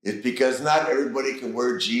 It's because not everybody can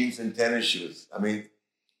wear jeans and tennis shoes. I mean,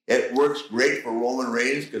 it works great for Roman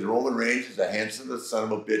Reigns because Roman Reigns is the handsomest son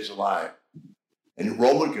of a bitch alive. And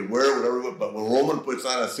Roman can wear whatever, but when Roman puts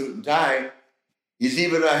on a suit and tie, he's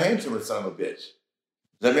even a handsomer son of a bitch.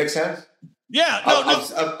 Does that make sense? Yeah.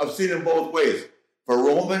 I've seen it both ways. For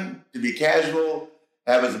Roman to be casual,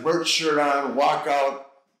 have his merch shirt on, walk out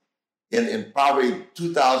in probably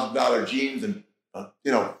 $2,000 jeans and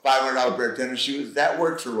 $500 pair of tennis shoes, that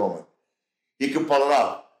works for Roman. He can pull it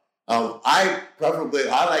off. I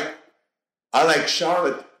like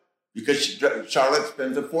Charlotte because Charlotte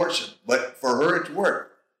spends a fortune, but for her it's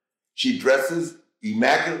work. She dresses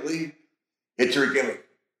immaculately. It's her gimmick,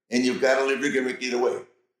 and you've got to live your gimmick either way.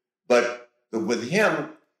 But with him,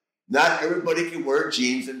 not everybody can wear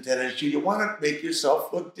jeans and tennis shoes. You want to make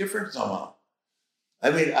yourself look different somehow. I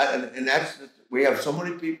mean, we have so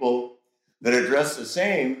many people that are dressed the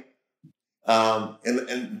same,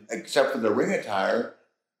 and except for the ring attire,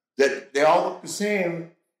 that they all look the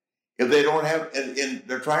same. If they don't have, and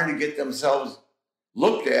they're trying to get themselves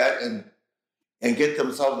looked at and get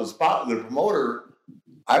themselves a spot with a promoter,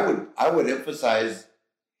 I would emphasize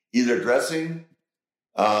either dressing,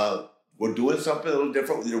 or doing something a little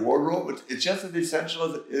different with your wardrobe. It's just as essential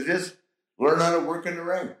as it is learn how to work in the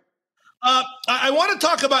ring. I want to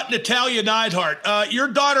talk about Natalya Neidhart. Your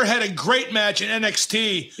daughter had a great match in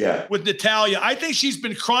NXT with Natalya. I think she's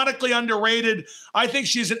been chronically underrated. I think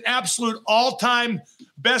she's an absolute all-time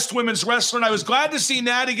best women's wrestler. And I was glad to see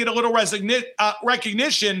Natty get a little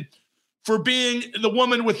recognition for being the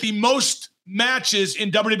woman with the most matches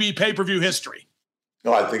in WWE pay-per-view history.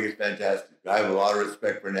 No, I think it's fantastic. I have a lot of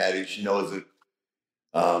respect for Natty. She knows it.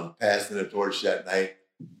 Passing the torch that night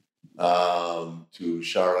to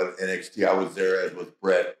Charlotte NXT. I was there as with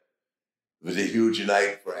Brett. It was a huge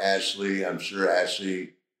night for Ashley. I'm sure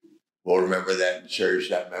Ashley will remember that and cherish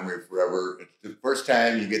that memory forever. It's the first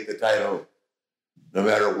time you get the title, no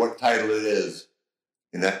matter what title it is.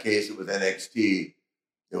 In that case, it was NXT.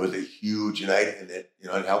 It was a huge night, and it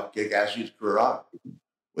helped kick Ashley's career off.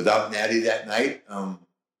 Without Natty that night, who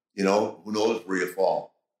knows where you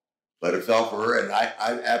fall. But it fell for her, and I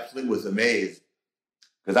absolutely was amazed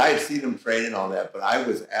because I had seen him train and all that, but I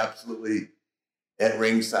was absolutely at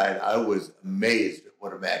ringside. I was amazed at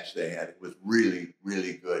what a match they had. It was really,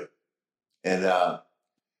 really good. And,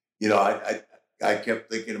 I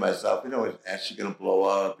kept thinking to myself, is Ashley going to blow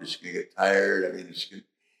up? Is she going to get tired? I mean,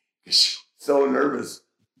 she's so nervous.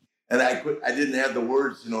 And I didn't have the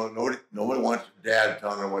words, nobody wants your dad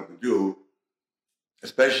telling her what to do,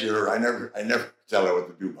 especially her. I never tell her what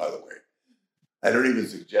to do, by the way. I don't even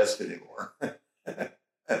suggest anymore.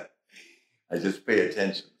 I just pay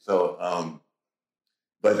attention. So,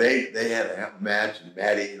 but they had a match, and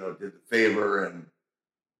Maddie, did the favor and,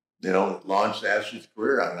 launched Ashley's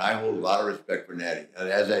career on it. And I hold a lot of respect for Natty. And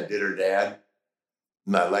as I did her dad,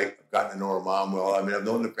 and I've gotten to know her mom well. I mean, I've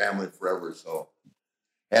known the family forever. So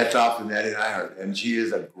hats off to Natty Neihart. And she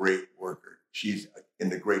is a great worker. She's in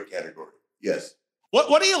the great category. Yes.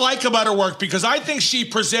 What do you like about her work? Because I think she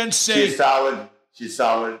presents She's solid. She's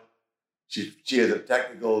solid. She has a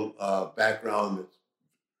technical background that's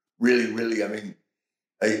really, really,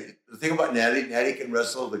 the thing about Natty can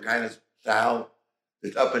wrestle the kind of style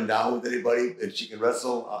that's up and down with anybody, and she can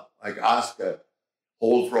wrestle like Asuka,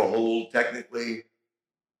 hold for a hold technically.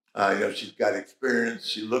 She's got experience.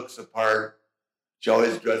 She looks the part. She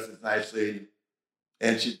always dresses nicely,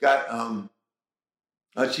 and she's got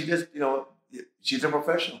she's a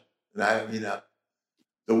professional. And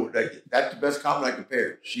that's the best compliment I can pay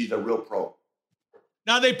her. She's a real pro.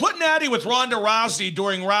 Now, they put Natty with Ronda Rousey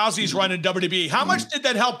during Rousey's run in WWE. How much did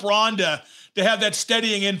that help Ronda to have that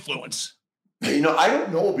steadying influence? I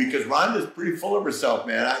don't know, because Ronda's pretty full of herself,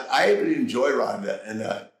 man. I really enjoy Ronda.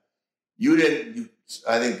 And you didn't.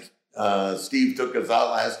 I think Steve took us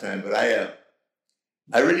out last time, but I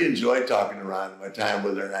really enjoyed talking to Ronda, my time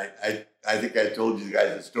with her. And I think I told you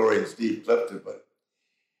guys the story, and Steve clipped it, but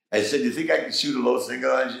I said, "You think I could shoot a low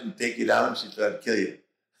single on you and take you down?" She said, "I'd kill you."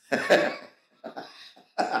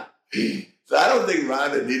 So I don't think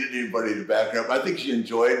Ronda needed anybody to back her up. I think she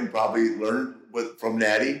enjoyed and probably learned from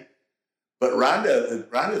Natty. But Ronda's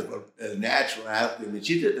a natural athlete. I mean,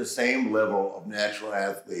 she's at the same level of natural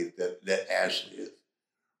athlete that Ashley is.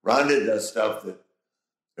 Ronda did stuff that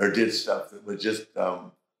was just,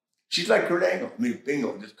 she's like Kurt Angle. I mean,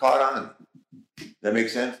 bingo, just caught on. That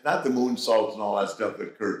makes sense? Not the moonsaults and all that stuff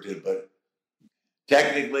that Kurt did, but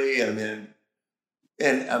technically,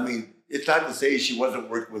 it's not to say she wasn't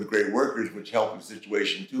working with great workers, which helped the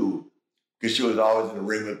situation too, because she was always in the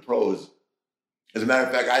ring with pros. As a matter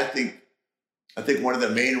of fact, I think one of the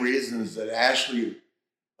main reasons that Ashley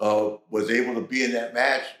was able to be in that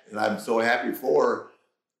match, and I'm so happy for her,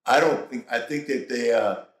 I think that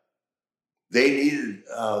they needed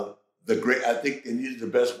they needed the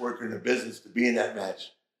best worker in the business to be in that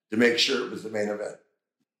match to make sure it was the main event.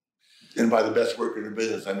 And by the best worker in the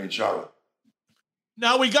business, I mean Charlotte.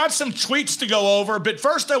 Now, we got some tweets to go over, but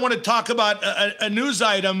first I want to talk about a news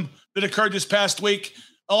item that occurred this past week.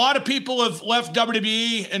 A lot of people have left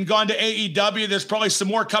WWE and gone to AEW. There's probably some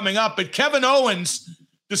more coming up, but Kevin Owens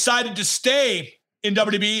decided to stay in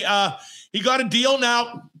WWE. He got a deal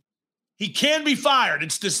now. He can be fired.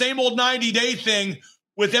 It's the same old 90-day thing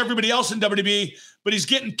with everybody else in WWE, but he's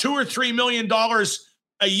getting $2 or $3 million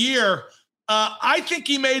a year. I think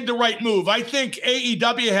he made the right move. I think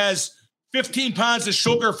AEW has 15 pounds of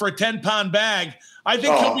sugar for a 10-pound bag. I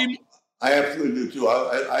think he'll be. I absolutely do too.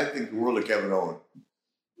 I think the world of Kevin Owens.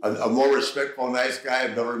 A more respectful, nice guy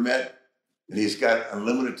I've never met, and he's got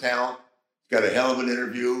unlimited talent. He's got a hell of an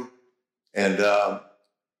interview, and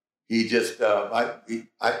he just. First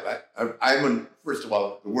of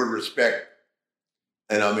all, the word respect,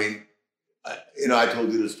 and I mean, I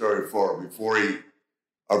told you the story before he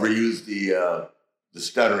ever used the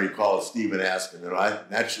stunner. He called Steve and asked him,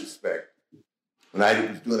 that's respect. When I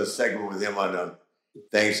was doing a segment with him on a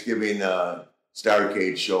Thanksgiving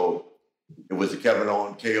Starrcade show, it was the Kevin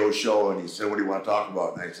Owens KO show, and he said, "What do you want to talk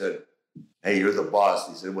about?" And I said, "Hey, you're the boss."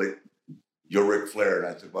 He said, "Wait, you're Ric Flair."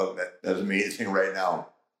 And I said, "Well, that doesn't mean anything right now.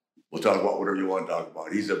 We'll talk about whatever you want to talk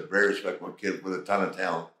about." He's a very respectable kid with a ton of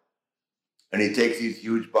talent. And he takes these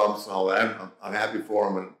huge bumps and all that. I'm happy for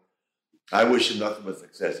him, and I wish him nothing but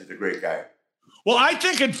success. He's a great guy. Well, I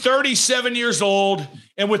think at 37 years old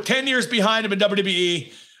and with 10 years behind him in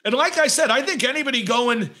WWE, and like I said, I think anybody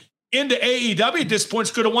going into AEW at this point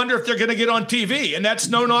is going to wonder if they're going to get on TV. And that's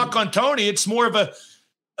no knock on Tony. It's more of a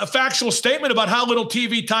factual statement about how little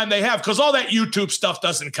TV time they have, because all that YouTube stuff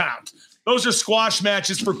doesn't count. Those are squash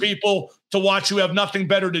matches for people to watch who have nothing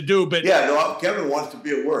better to do. But yeah, no, Kevin wants to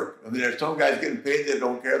be at work. I mean, there's some guys getting paid that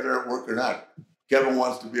don't care if they're at work or not. Kevin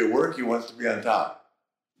wants to be at work. He wants to be on top.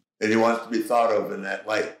 And he wants to be thought of in that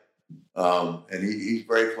light. And he's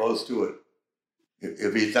very close to it.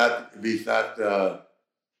 If he's not, give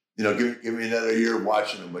me another year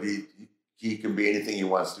watching him, but he can be anything he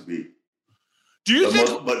wants to be.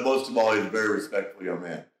 But most of all, he's a very respectful young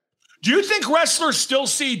man. Do you think wrestlers still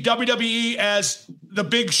see WWE as the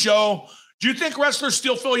big show? Do you think wrestlers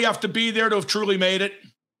still feel you have to be there to have truly made it?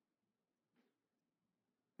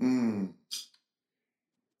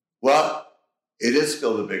 Well, it is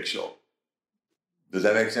still the big show. Does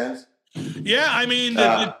that make sense? Yeah, I mean,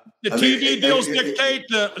 the TV deals dictate,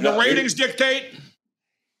 the ratings dictate.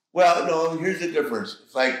 Well, no, here's the difference.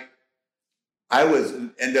 It's like I was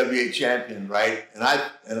an NWA champion, right?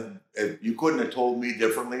 And you couldn't have told me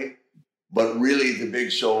differently, but really the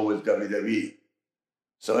big show was WWE.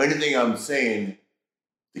 So anything I'm saying,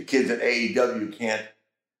 the kids at AEW can't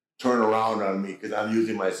turn around on me because I'm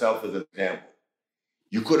using myself as an example.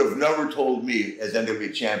 You could have never told me as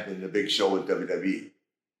NWA champion the big show was WWE.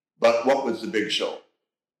 But what was the big show?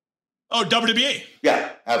 Oh, WWE.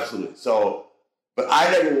 Yeah, absolutely. So, but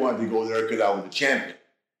I never wanted to go there because I was a champion.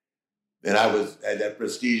 And I was at that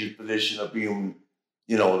prestigious position of being,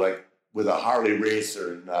 like with a Harley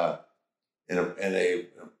Racer and a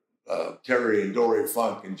Terry and Dory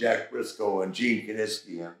Funk and Jack Briscoe and Gene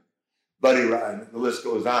Kiniski and Buddy Ryan. The list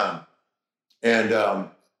goes on. And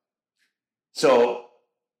so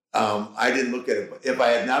I didn't look at it. But if I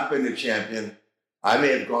had not been the champion, I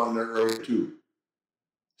may have gone there early too.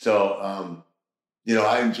 So,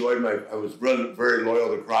 I enjoyed I was really very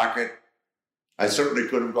loyal to Crockett. I certainly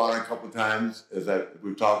could have gone a couple of times, as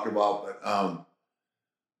we've talked about, but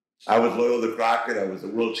I was loyal to Crockett. I was a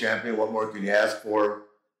world champion. What more can you ask for?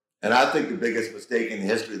 And I think the biggest mistake in the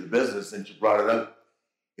history of the business, since you brought it up,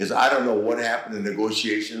 is I don't know what happened in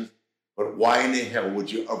negotiations, but why in the hell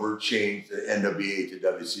would you ever change the NWA to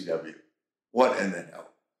WCW? What in the hell?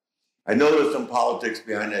 I know there's some politics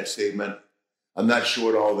behind that statement. I'm not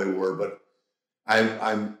sure what all they were, but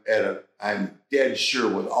I'm dead sure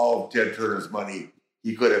with all of Ted Turner's money,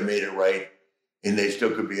 he could have made it right, and they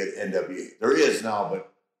still could be at NWA. There is now,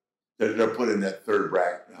 but they're put in that third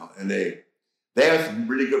bracket now, and they have some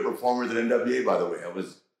really good performers at NWA. By the way, I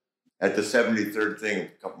was at the 73rd thing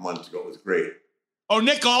a couple months ago. It was great. Oh,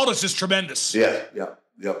 Nick Aldis is tremendous. Yeah.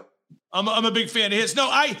 I'm a big fan of his. No,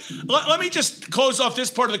 let me just close off this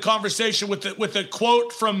part of the conversation with a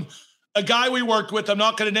quote from a guy we worked with. I'm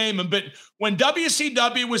not going to name him, but when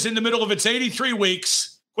WCW was in the middle of its 83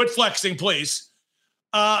 weeks, quit flexing, please.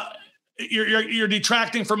 You're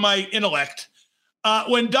detracting from my intellect.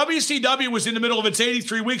 When WCW was in the middle of its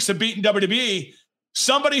 83 weeks of beating WWE,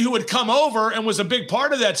 somebody who had come over and was a big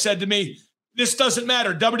part of that said to me, "This doesn't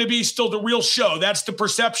matter. WWE is still the real show. That's the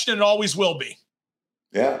perception. And it always will be."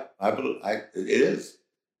 Yeah, I believe it is.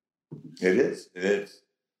 It is.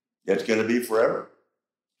 It's going to be forever.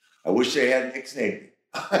 I wish they hadn't ixnayed me.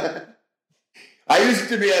 I used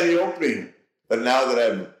to be on the opening, but now that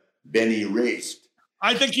I've been erased,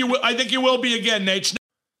 I think you will be again, Nate.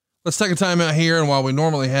 Let's take a time out here. And while we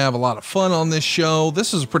normally have a lot of fun on this show,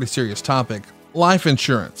 this is a pretty serious topic. Life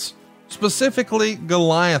insurance, specifically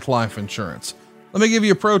Goliath life insurance. Let me give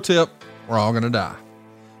you a pro tip. We're all going to die.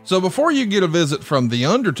 So before you get a visit from The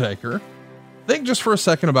Undertaker, think just for a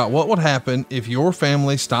second about what would happen if your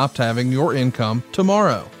family stopped having your income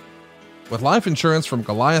tomorrow. With life insurance from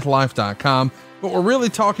GoliathLife.com, what we're really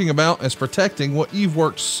talking about is protecting what you've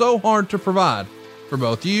worked so hard to provide for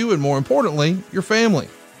both you and, more importantly, your family.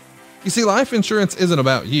 You see, life insurance isn't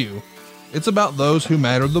about you. It's about those who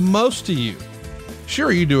matter the most to you.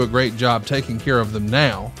 Sure, you do a great job taking care of them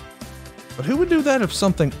now, but who would do that if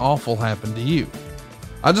something awful happened to you?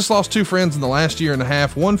 I just lost two friends in the last year and a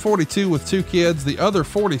half, one 42 with 2 kids, the other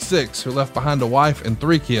 46 who left behind a wife and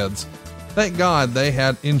 3 kids. Thank God they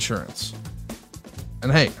had insurance.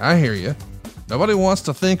 And hey, I hear you. Nobody wants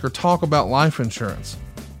to think or talk about life insurance.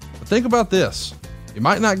 But think about this. You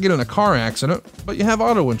might not get in a car accident, but you have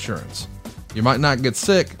auto insurance. You might not get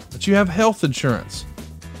sick, but you have health insurance.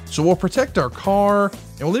 So we'll protect our car,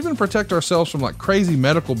 and we'll even protect ourselves from crazy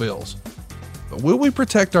medical bills. But will we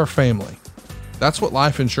protect our family? That's what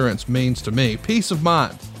life insurance means to me. Peace of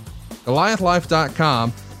mind.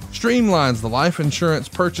 GoliathLife.com streamlines the life insurance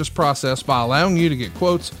purchase process by allowing you to get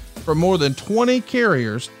quotes from more than 20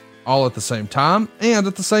 carriers all at the same time and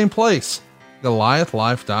at the same place.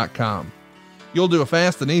 GoliathLife.com. You'll do a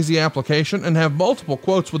fast and easy application and have multiple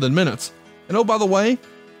quotes within minutes. And oh, by the way,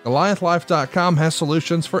 GoliathLife.com has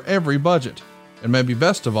solutions for every budget. And maybe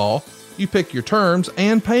best of all, you pick your terms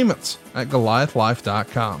and payments at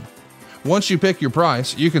GoliathLife.com. Once you pick your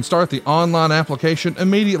price, you can start the online application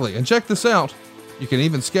immediately. And check this out. You can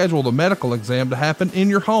even schedule the medical exam to happen in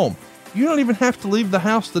your home. You don't even have to leave the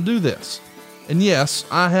house to do this. And yes,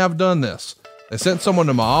 I have done this. They sent someone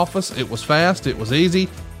to my office. It was fast, it was easy,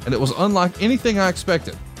 and it was unlike anything I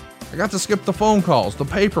expected. I got to skip the phone calls, the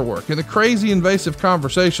paperwork, and the crazy invasive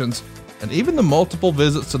conversations and even the multiple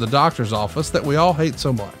visits to the doctor's office that we all hate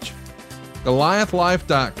so much.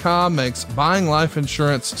 GoliathLife.com makes buying life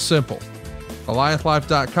insurance simple.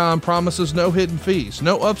 GoliathLife.com promises no hidden fees,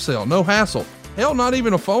 no upsell, no hassle, hell, not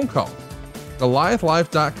even a phone call.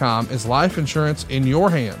 GoliathLife.com is life insurance in your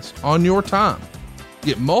hands, on your time.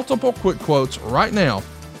 Get multiple quick quotes right now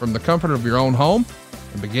from the comfort of your own home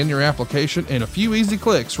and begin your application in a few easy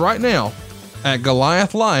clicks right now at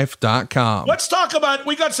GoliathLife.com. Let's talk about,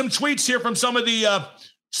 we got some tweets here from some of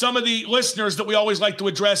the listeners that we always like to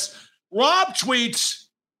address. Rob tweets,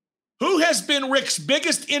 who has been Rick's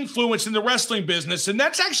biggest influence in the wrestling business? And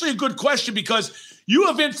that's actually a good question because you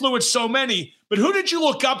have influenced so many, but who did you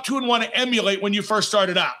look up to and want to emulate when you first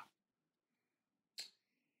started out?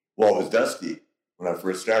 Well, it was Dusty when I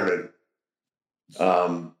first started.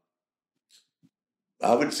 I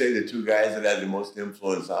would say the two guys that had the most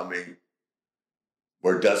influence on me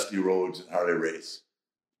were Dusty Rhodes and Harley Race.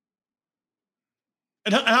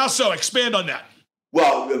 And how so? Expand on that.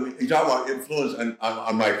 Well, I mean, you talk about influence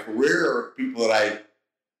on my career,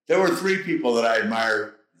 there were three people that I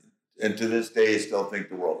admire and to this day still think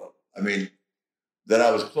the world of. I mean, that I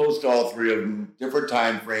was close to all three of them, different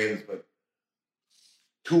time frames, but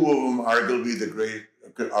two of them arguably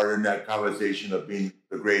are in that conversation of being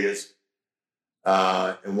the greatest.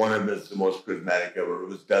 And one of them is the most charismatic ever. It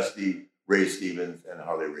was Dusty, Ray Stevens, and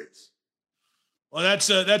Harley Race. Well, that's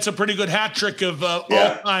a pretty good hat trick of all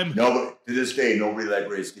time. No, but to this day, nobody like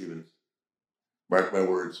Ray Stevens. Mark my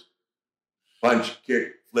words. Punch,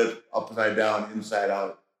 kick, flip, upside down, inside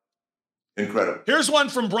out. Incredible. Here's one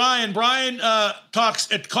from Brian. Brian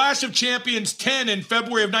talks at Clash of Champions 10 in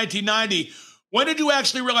February of 1990. When did you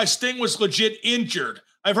actually realize Sting was legit injured?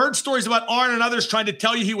 I've heard stories about Arn and others trying to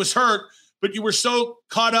tell you he was hurt, but you were so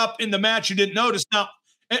caught up in the match you didn't notice. Now,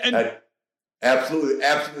 absolutely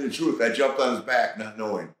the truth. I jumped on his back not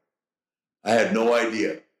knowing. I had no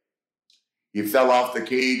idea. He fell off the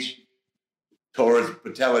cage, tore his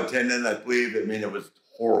patella tendon, I believe. I mean, it was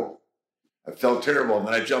horrible. I felt terrible. And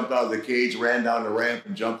then I jumped out of the cage, ran down the ramp,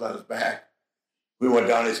 and jumped on his back. We went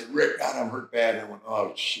down. He said, "Rick, God, I'm hurt bad." And I went,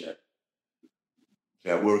 "Oh, shit."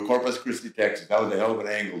 Yeah, we were in Corpus Christi, Texas. That was a hell of an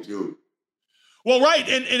angle, too. Well, right,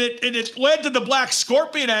 and it led to the Black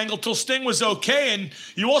Scorpion angle till Sting was okay, and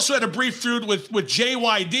you also had a brief feud with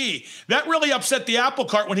JYD. That really upset the apple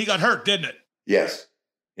cart when he got hurt, didn't it? Yes.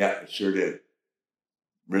 Yeah, it sure did.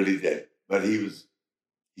 Really did. But he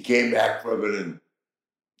came back from it, and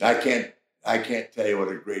I can't tell you what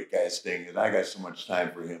a great guy Sting is. I got so much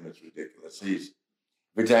time for him, it's ridiculous.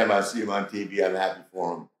 Every time I see him on TV, I'm happy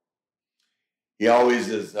for him. He always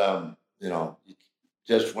is,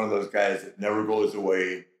 just one of those guys that never goes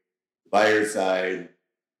away, by your side.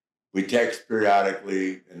 We text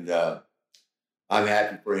periodically, and I'm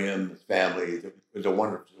happy for him, his family. He's a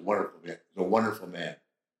wonderful man.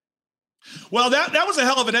 Well, that was a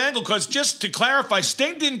hell of an angle because just to clarify,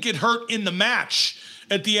 Sting didn't get hurt in the match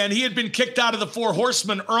at the end. He had been kicked out of the Four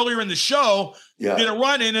Horsemen earlier in the show, did a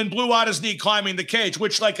run-in and blew out his knee climbing the cage,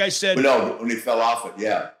 which, like I said... But no, when he fell off it,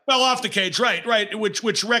 Fell off the cage, right,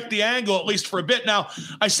 which wrecked the angle, at least for a bit. Now,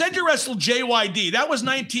 I said you wrestled JYD. That was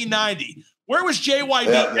 1990. Where was JYD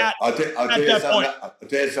at that point? I'll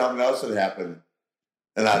tell you something else that happened,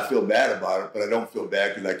 and I feel bad about it, but I don't feel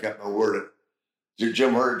bad because I kept my word.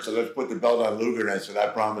 Jim Hurt said, "Let's put the belt on Luger," and I said, "I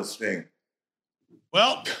promise Sting."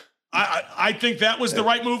 Well, I think that was the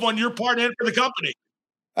right move on your part and for the company.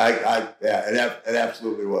 It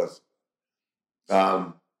absolutely was.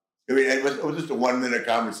 I mean, it was just a 1 minute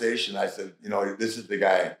conversation. I said, this is the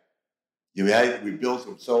guy. We built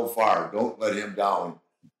him so far. Don't let him down.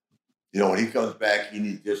 When he comes back, he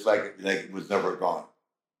needs just like it was never gone.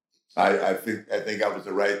 I think that was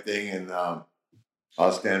the right thing, and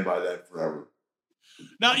I'll stand by that forever.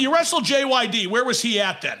 Now, you wrestled JYD. Where was he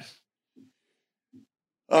at then?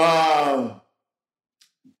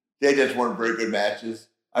 They just weren't very good matches.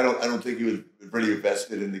 I don't think he was really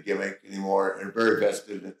vested in the gimmick anymore, and very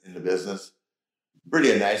vested in the business.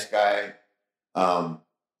 Really a nice guy. And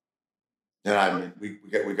I mean, we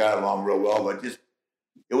got along real well, but just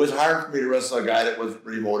it was hard for me to wrestle a guy that wasn't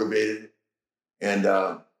really motivated. And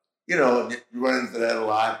you run into that a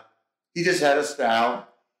lot. He just had a style.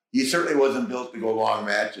 He certainly wasn't built to go long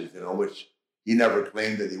matches, which he never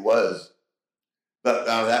claimed that he was. But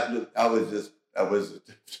that was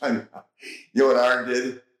you know what Arn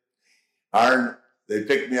did? They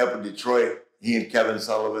picked me up in Detroit, he and Kevin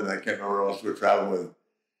Sullivan, I can't remember who else we were traveling with.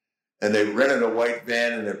 And they rented a white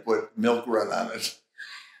van and they put Milk Run on it.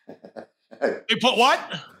 They put what?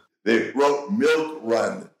 They wrote Milk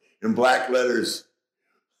Run in black letters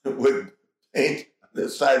with paint on the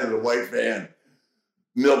side of the white van.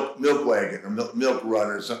 milk wagon or milk run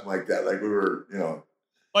or something like that. Like we were,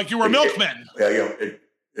 like you were milkmen.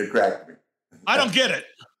 It cracked me. I don't get it.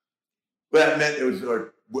 Well, that meant it was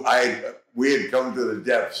we had come to the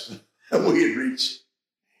depths and we had reached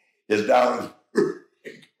as down as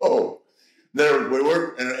oh. Then we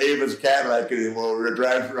weren't in an Avis Cadillac anymore. We were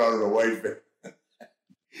driving around in a white van.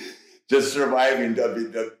 Just surviving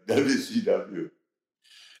WCW.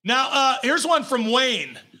 Now, here's one from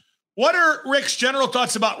Wayne. What are Rick's general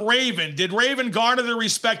thoughts about Raven? Did Raven garner the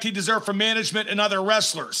respect he deserved from management and other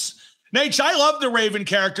wrestlers? Nate, I love the Raven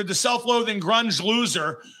character, the self-loathing grunge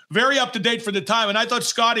loser, very up to date for the time, and I thought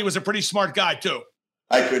Scotty was a pretty smart guy, too.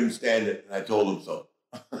 I couldn't stand it, and I told him so.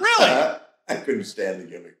 Really? I couldn't stand the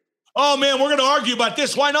gimmick. Oh, man, we're going to argue about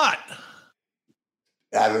this. Why not?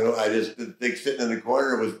 I don't know. I just didn't think sitting in the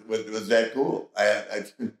corner was that cool. I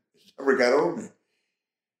never got over me.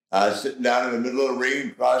 Sitting down in the middle of the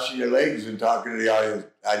ring, crossing your legs and talking to the audience,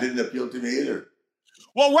 I didn't appeal to me either.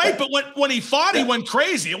 Well, right, but when he fought, he went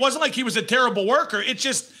crazy. It wasn't like he was a terrible worker. It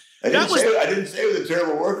just I didn't say he was a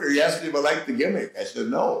terrible worker. He asked me if I liked the gimmick. I said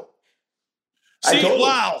no. See,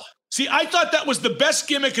 wow. See, I thought that was the best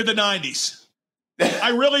gimmick of the 90s. I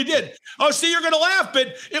really did. Oh, see, you're going to laugh, but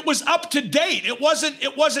it was up to date. It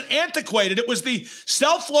wasn't antiquated. It was the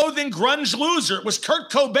self-loathing grunge loser. It was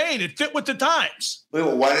Kurt Cobain. It fit with the times. Wait,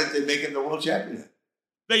 well, why didn't they make him the world champion?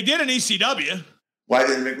 They did in ECW. Why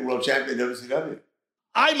didn't they make him world champion in WCW?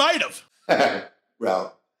 I might have.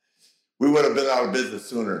 Well, we would have been out of business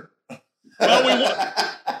sooner. Well,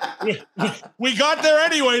 we got there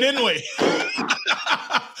anyway, didn't we?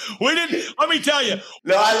 We didn't. Let me tell you.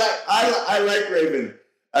 No, I like Raven.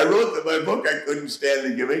 I wrote in my book I couldn't stand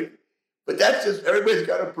the gimmick, but that's just everybody's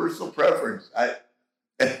got a personal preference. And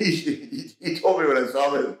he told me when I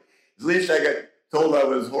saw him, at least I got told I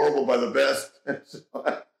was horrible by the best.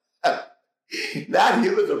 Not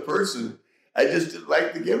him as a person. I just didn't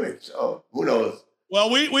like the gimmick. So who knows? Well,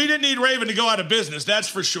 we didn't need Raven to go out of business. That's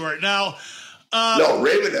for sure. Now, no,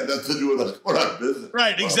 Raven had nothing to do with us going out of business.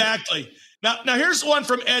 Right, exactly. Now here's one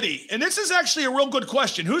from Eddie, and this is actually a real good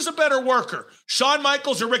question. Who's a better worker, Shawn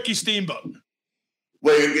Michaels or Ricky Steamboat?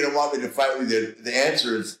 Well, you're going to want me to fight with you. The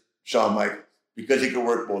answer is Shawn Michaels, because he can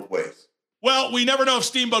work both ways. Well, we never know if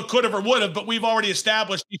Steamboat could have or would have, but we've already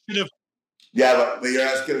established he should have. Yeah, but you're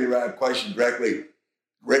asking me a question directly.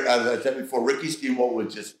 Rick, as I said before, Ricky Steamboat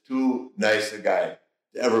was just too nice a guy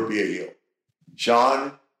to ever be a heel.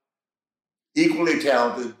 Shawn, equally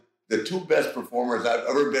talented. The two best performers I've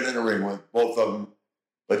ever been in a ring with, both of them.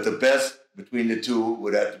 But the best between the two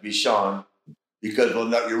would have to be Shawn, because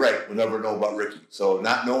you're right, we'll never know about Ricky. So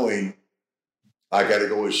not knowing, I got to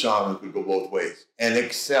go with Shawn, who could go both ways and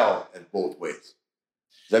excel at both ways.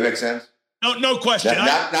 Does that make sense? No question.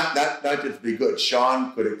 Not just be good.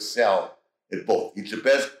 Shawn could excel at both. He's the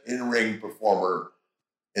best in-ring performer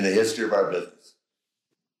in the history of our business.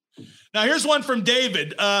 Now, here's one from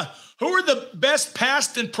David. Who are the best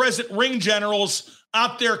past and present ring generals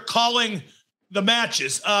out there calling the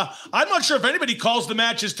matches? I'm not sure if anybody calls the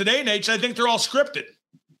matches today, Nate. I think they're all scripted.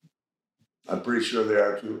 I'm pretty sure they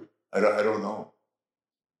are, too. I don't know.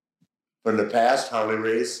 From the past, Harley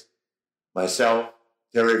Race, myself,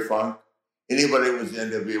 Terry Funk, anybody who was the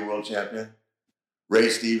NWA World Champion, Ray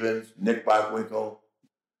Stevens, Nick Bockwinkel,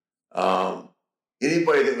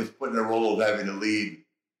 anybody that was put in a role of having to lead.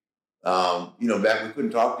 Back we couldn't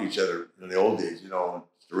talk to each other in the old days, the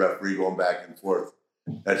referee going back and forth.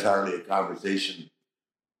 That's hardly a conversation.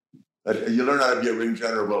 But you learn how to be a ring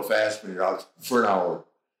general real fast when you're out for an hour.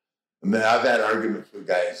 I mean, I've had arguments with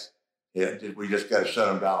guys. Yeah, we just got to shut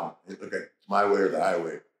them down. Look, it's my way or the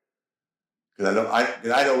highway. Because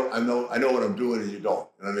I know what I'm doing, and you don't.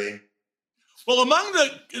 You know what I mean? Well, among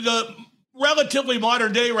the relatively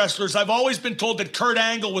modern day wrestlers, I've always been told that Kurt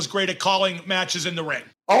Angle was great at calling matches in the ring.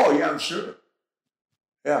 Oh yeah, I'm sure.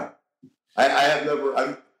 Yeah, I have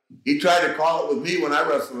never. He tried to call it with me when I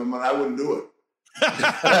wrestled him, and I wouldn't do it.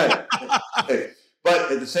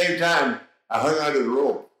 But at the same time, I hung onto the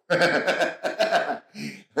rope.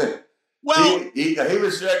 Well,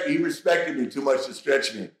 he respected me too much to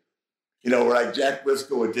stretch me. Where like Jack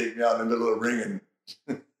Briscoe would take me out in the middle of the ring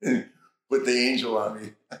and put the angel on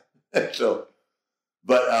me. So,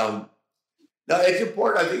 but no, it's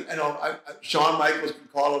important. I think Shawn Michaels can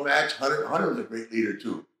call a match. Hunter's a great leader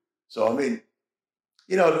too. So I mean,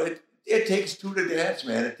 it takes two to dance,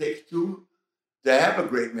 man. It takes two to have a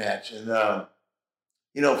great match. And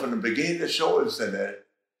from the beginning of the show, I've said that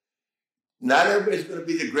not everybody's going to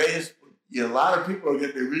be the greatest. A lot of people are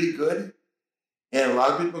going to be really good, and a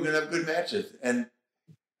lot of people are going to have good matches.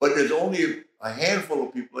 But there's only a handful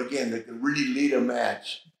of people again that can really lead a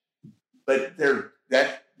match. but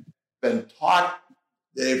that's been taught.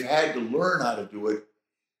 They've had to learn how to do it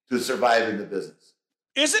to survive in the business.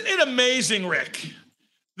 Isn't it amazing, Rick,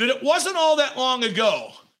 that it wasn't all that long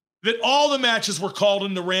ago that all the matches were called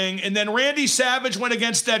in the ring, and then Randy Savage went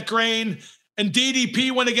against that grain, and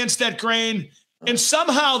DDP went against that grain, and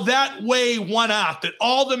somehow that way won out, that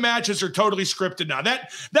all the matches are totally scripted now.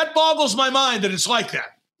 That boggles my mind that it's like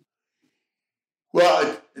that.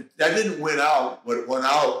 Well, that didn't win out. What went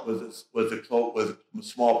out was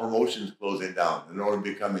small promotions closing down and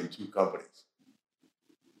only becoming two companies.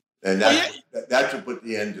 And that's what put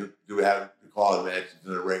the end to have to call the matches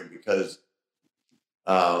in the ring, because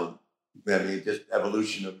just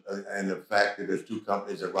evolution and the fact that there's two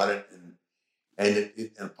companies that run it,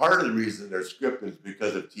 and part of the reason they're scripted is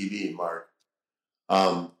because of TV, Mark.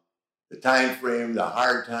 The time frame, the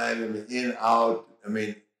hard time, in, out.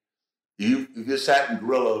 If you sat in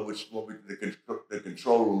Gorilla, which is the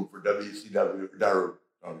control room for WCW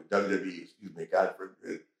or WWE, excuse me, God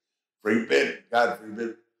forgive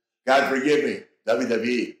me,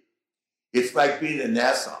 WWE. It's like being in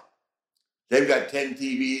Nassau. They've got 10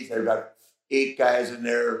 TVs. They've got 8 guys in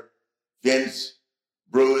there. Vince,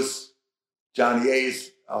 Bruce, Johnny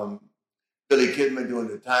Ace, Billy Kidman doing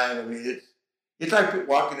the time. It's like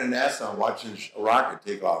walking in Nassau and watching a rocket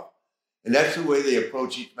take off. And that's the way they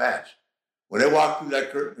approach each match. When they walk through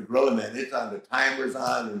that curtain, the Gorilla, man, it's on, the timer's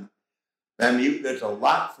on. And there's a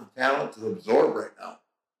lot for talent to absorb right now.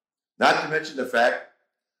 Not to mention the fact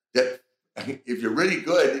that if you're really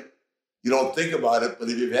good, you don't think about it. But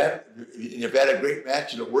if you've had a great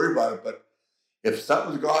match, you don't worry about it. But if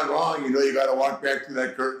something's gone wrong, you got to walk back through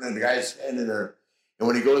that curtain, and the guy's standing there. And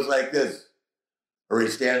when he goes like this, or he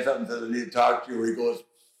stands up and says, "I need to talk to you," or he goes,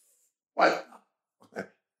 "What?"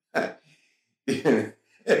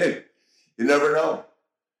 You never know.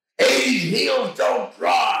 80s heels don't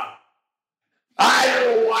draw. I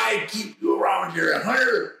don't know why I keep you around here.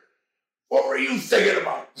 Hunter, what were you thinking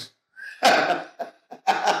about?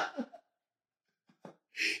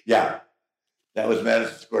 Yeah, that was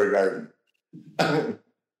Madison Square Garden.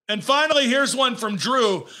 And finally, here's one from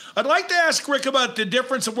Drew. I'd like to ask Rick about the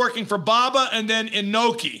difference of working for Baba and then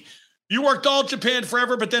Inoki. You worked All Japan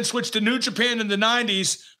forever, but then switched to New Japan in the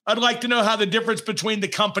 90s. I'd like to know how the difference between the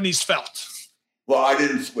companies felt. Well, I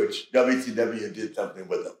didn't switch. WCW did something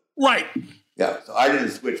with them. Right. Yeah, so I didn't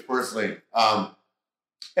switch personally. At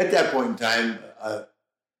that point in time,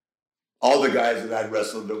 all the guys that I'd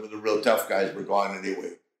wrestled, the real tough guys, were gone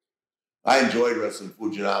anyway. I enjoyed wrestling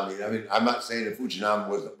Fujinami. I'm not saying that Fujinami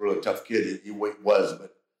wasn't a really tough kid. He was,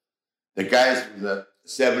 but the guys from the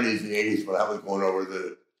 70s and 80s, when I was going over,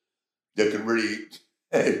 that could really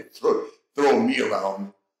throw me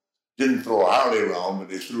around. Didn't throw Harley around, but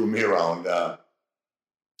they threw me around.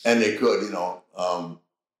 And they could, and I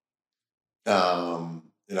don't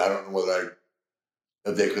know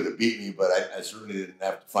if they could have beat me, but I certainly didn't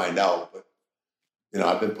have to find out. But,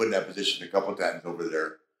 I've been put in that position a couple of times over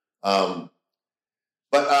there. It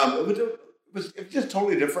was just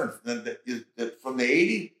totally different from the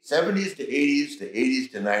 70s to 80s to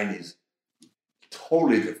 80s to 90s.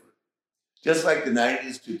 Totally different. Just like the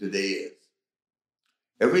 90s to today is.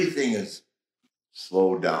 Everything is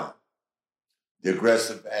slowed down. The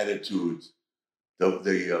aggressive attitudes,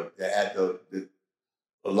 the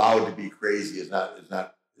allowed to be crazy is not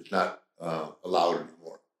allowed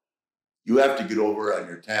anymore. You have to get over on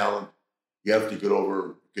your talent. You have to get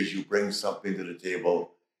over because you bring something to the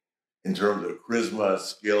table in terms of charisma,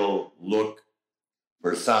 skill, look,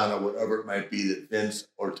 persona, whatever it might be that Vince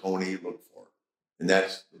or Tony look for. And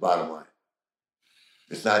that's the bottom line.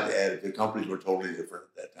 It's not to add. The companies were totally different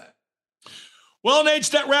at that time. Well, Nate,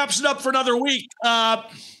 that wraps it up for another week. Who are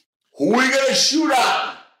we going to shoot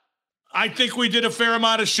on? I think we did a fair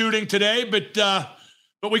amount of shooting today, but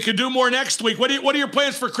we could do more next week. What are your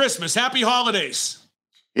plans for Christmas? Happy holidays.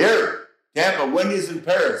 Here, Tampa. Wendy's in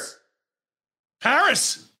Paris.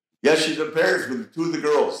 Paris? Yes, she's in Paris with 2 of the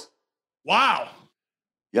girls. Wow.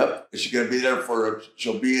 Yep. She's going to be there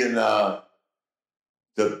she'll be in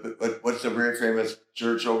what's the very famous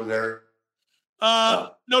church over there?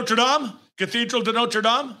 Notre Dame? Cathedral de Notre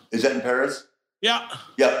Dame? Is that in Paris? Yeah.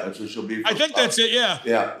 Yeah, that's where she'll be. I think that's it, yeah.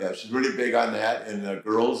 Yeah. She's really big on that. And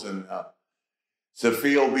girls, and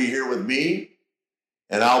Sophia will be here with me.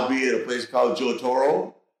 And I'll be at a place called Joe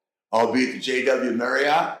Toro. I'll be at the JW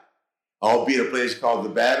Marriott. I'll be at a place called The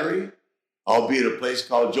Battery. I'll be at a place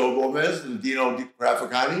called Joe Gomez and Dino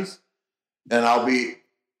Graficani's. And I'll be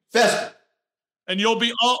festive. And you'll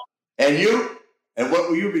be all... And you? And what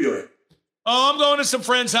will you be doing? Oh, I'm going to some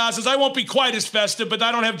friends' houses. I won't be quite as festive, but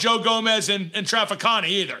I don't have Joe Gomez and Traficani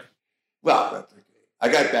either. Well, that's okay.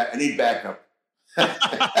 I need backup.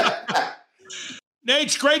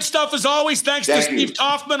 Nate, great stuff as always. Thanks to Steve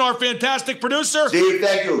Kaufman, our fantastic producer. Steve,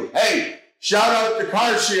 thank you. Hey, shout out to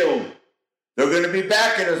Car Shield. They're going to be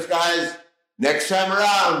backing us, guys, next time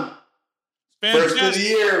around. Fantastic. First of the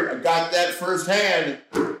year. I got that firsthand.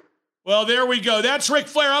 Well, there we go. That's Ric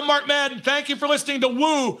Flair. I'm Mark Madden. Thank you for listening to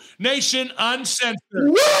Woo Nation Uncensored.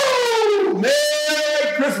 Woo!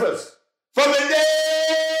 Merry Christmas from the day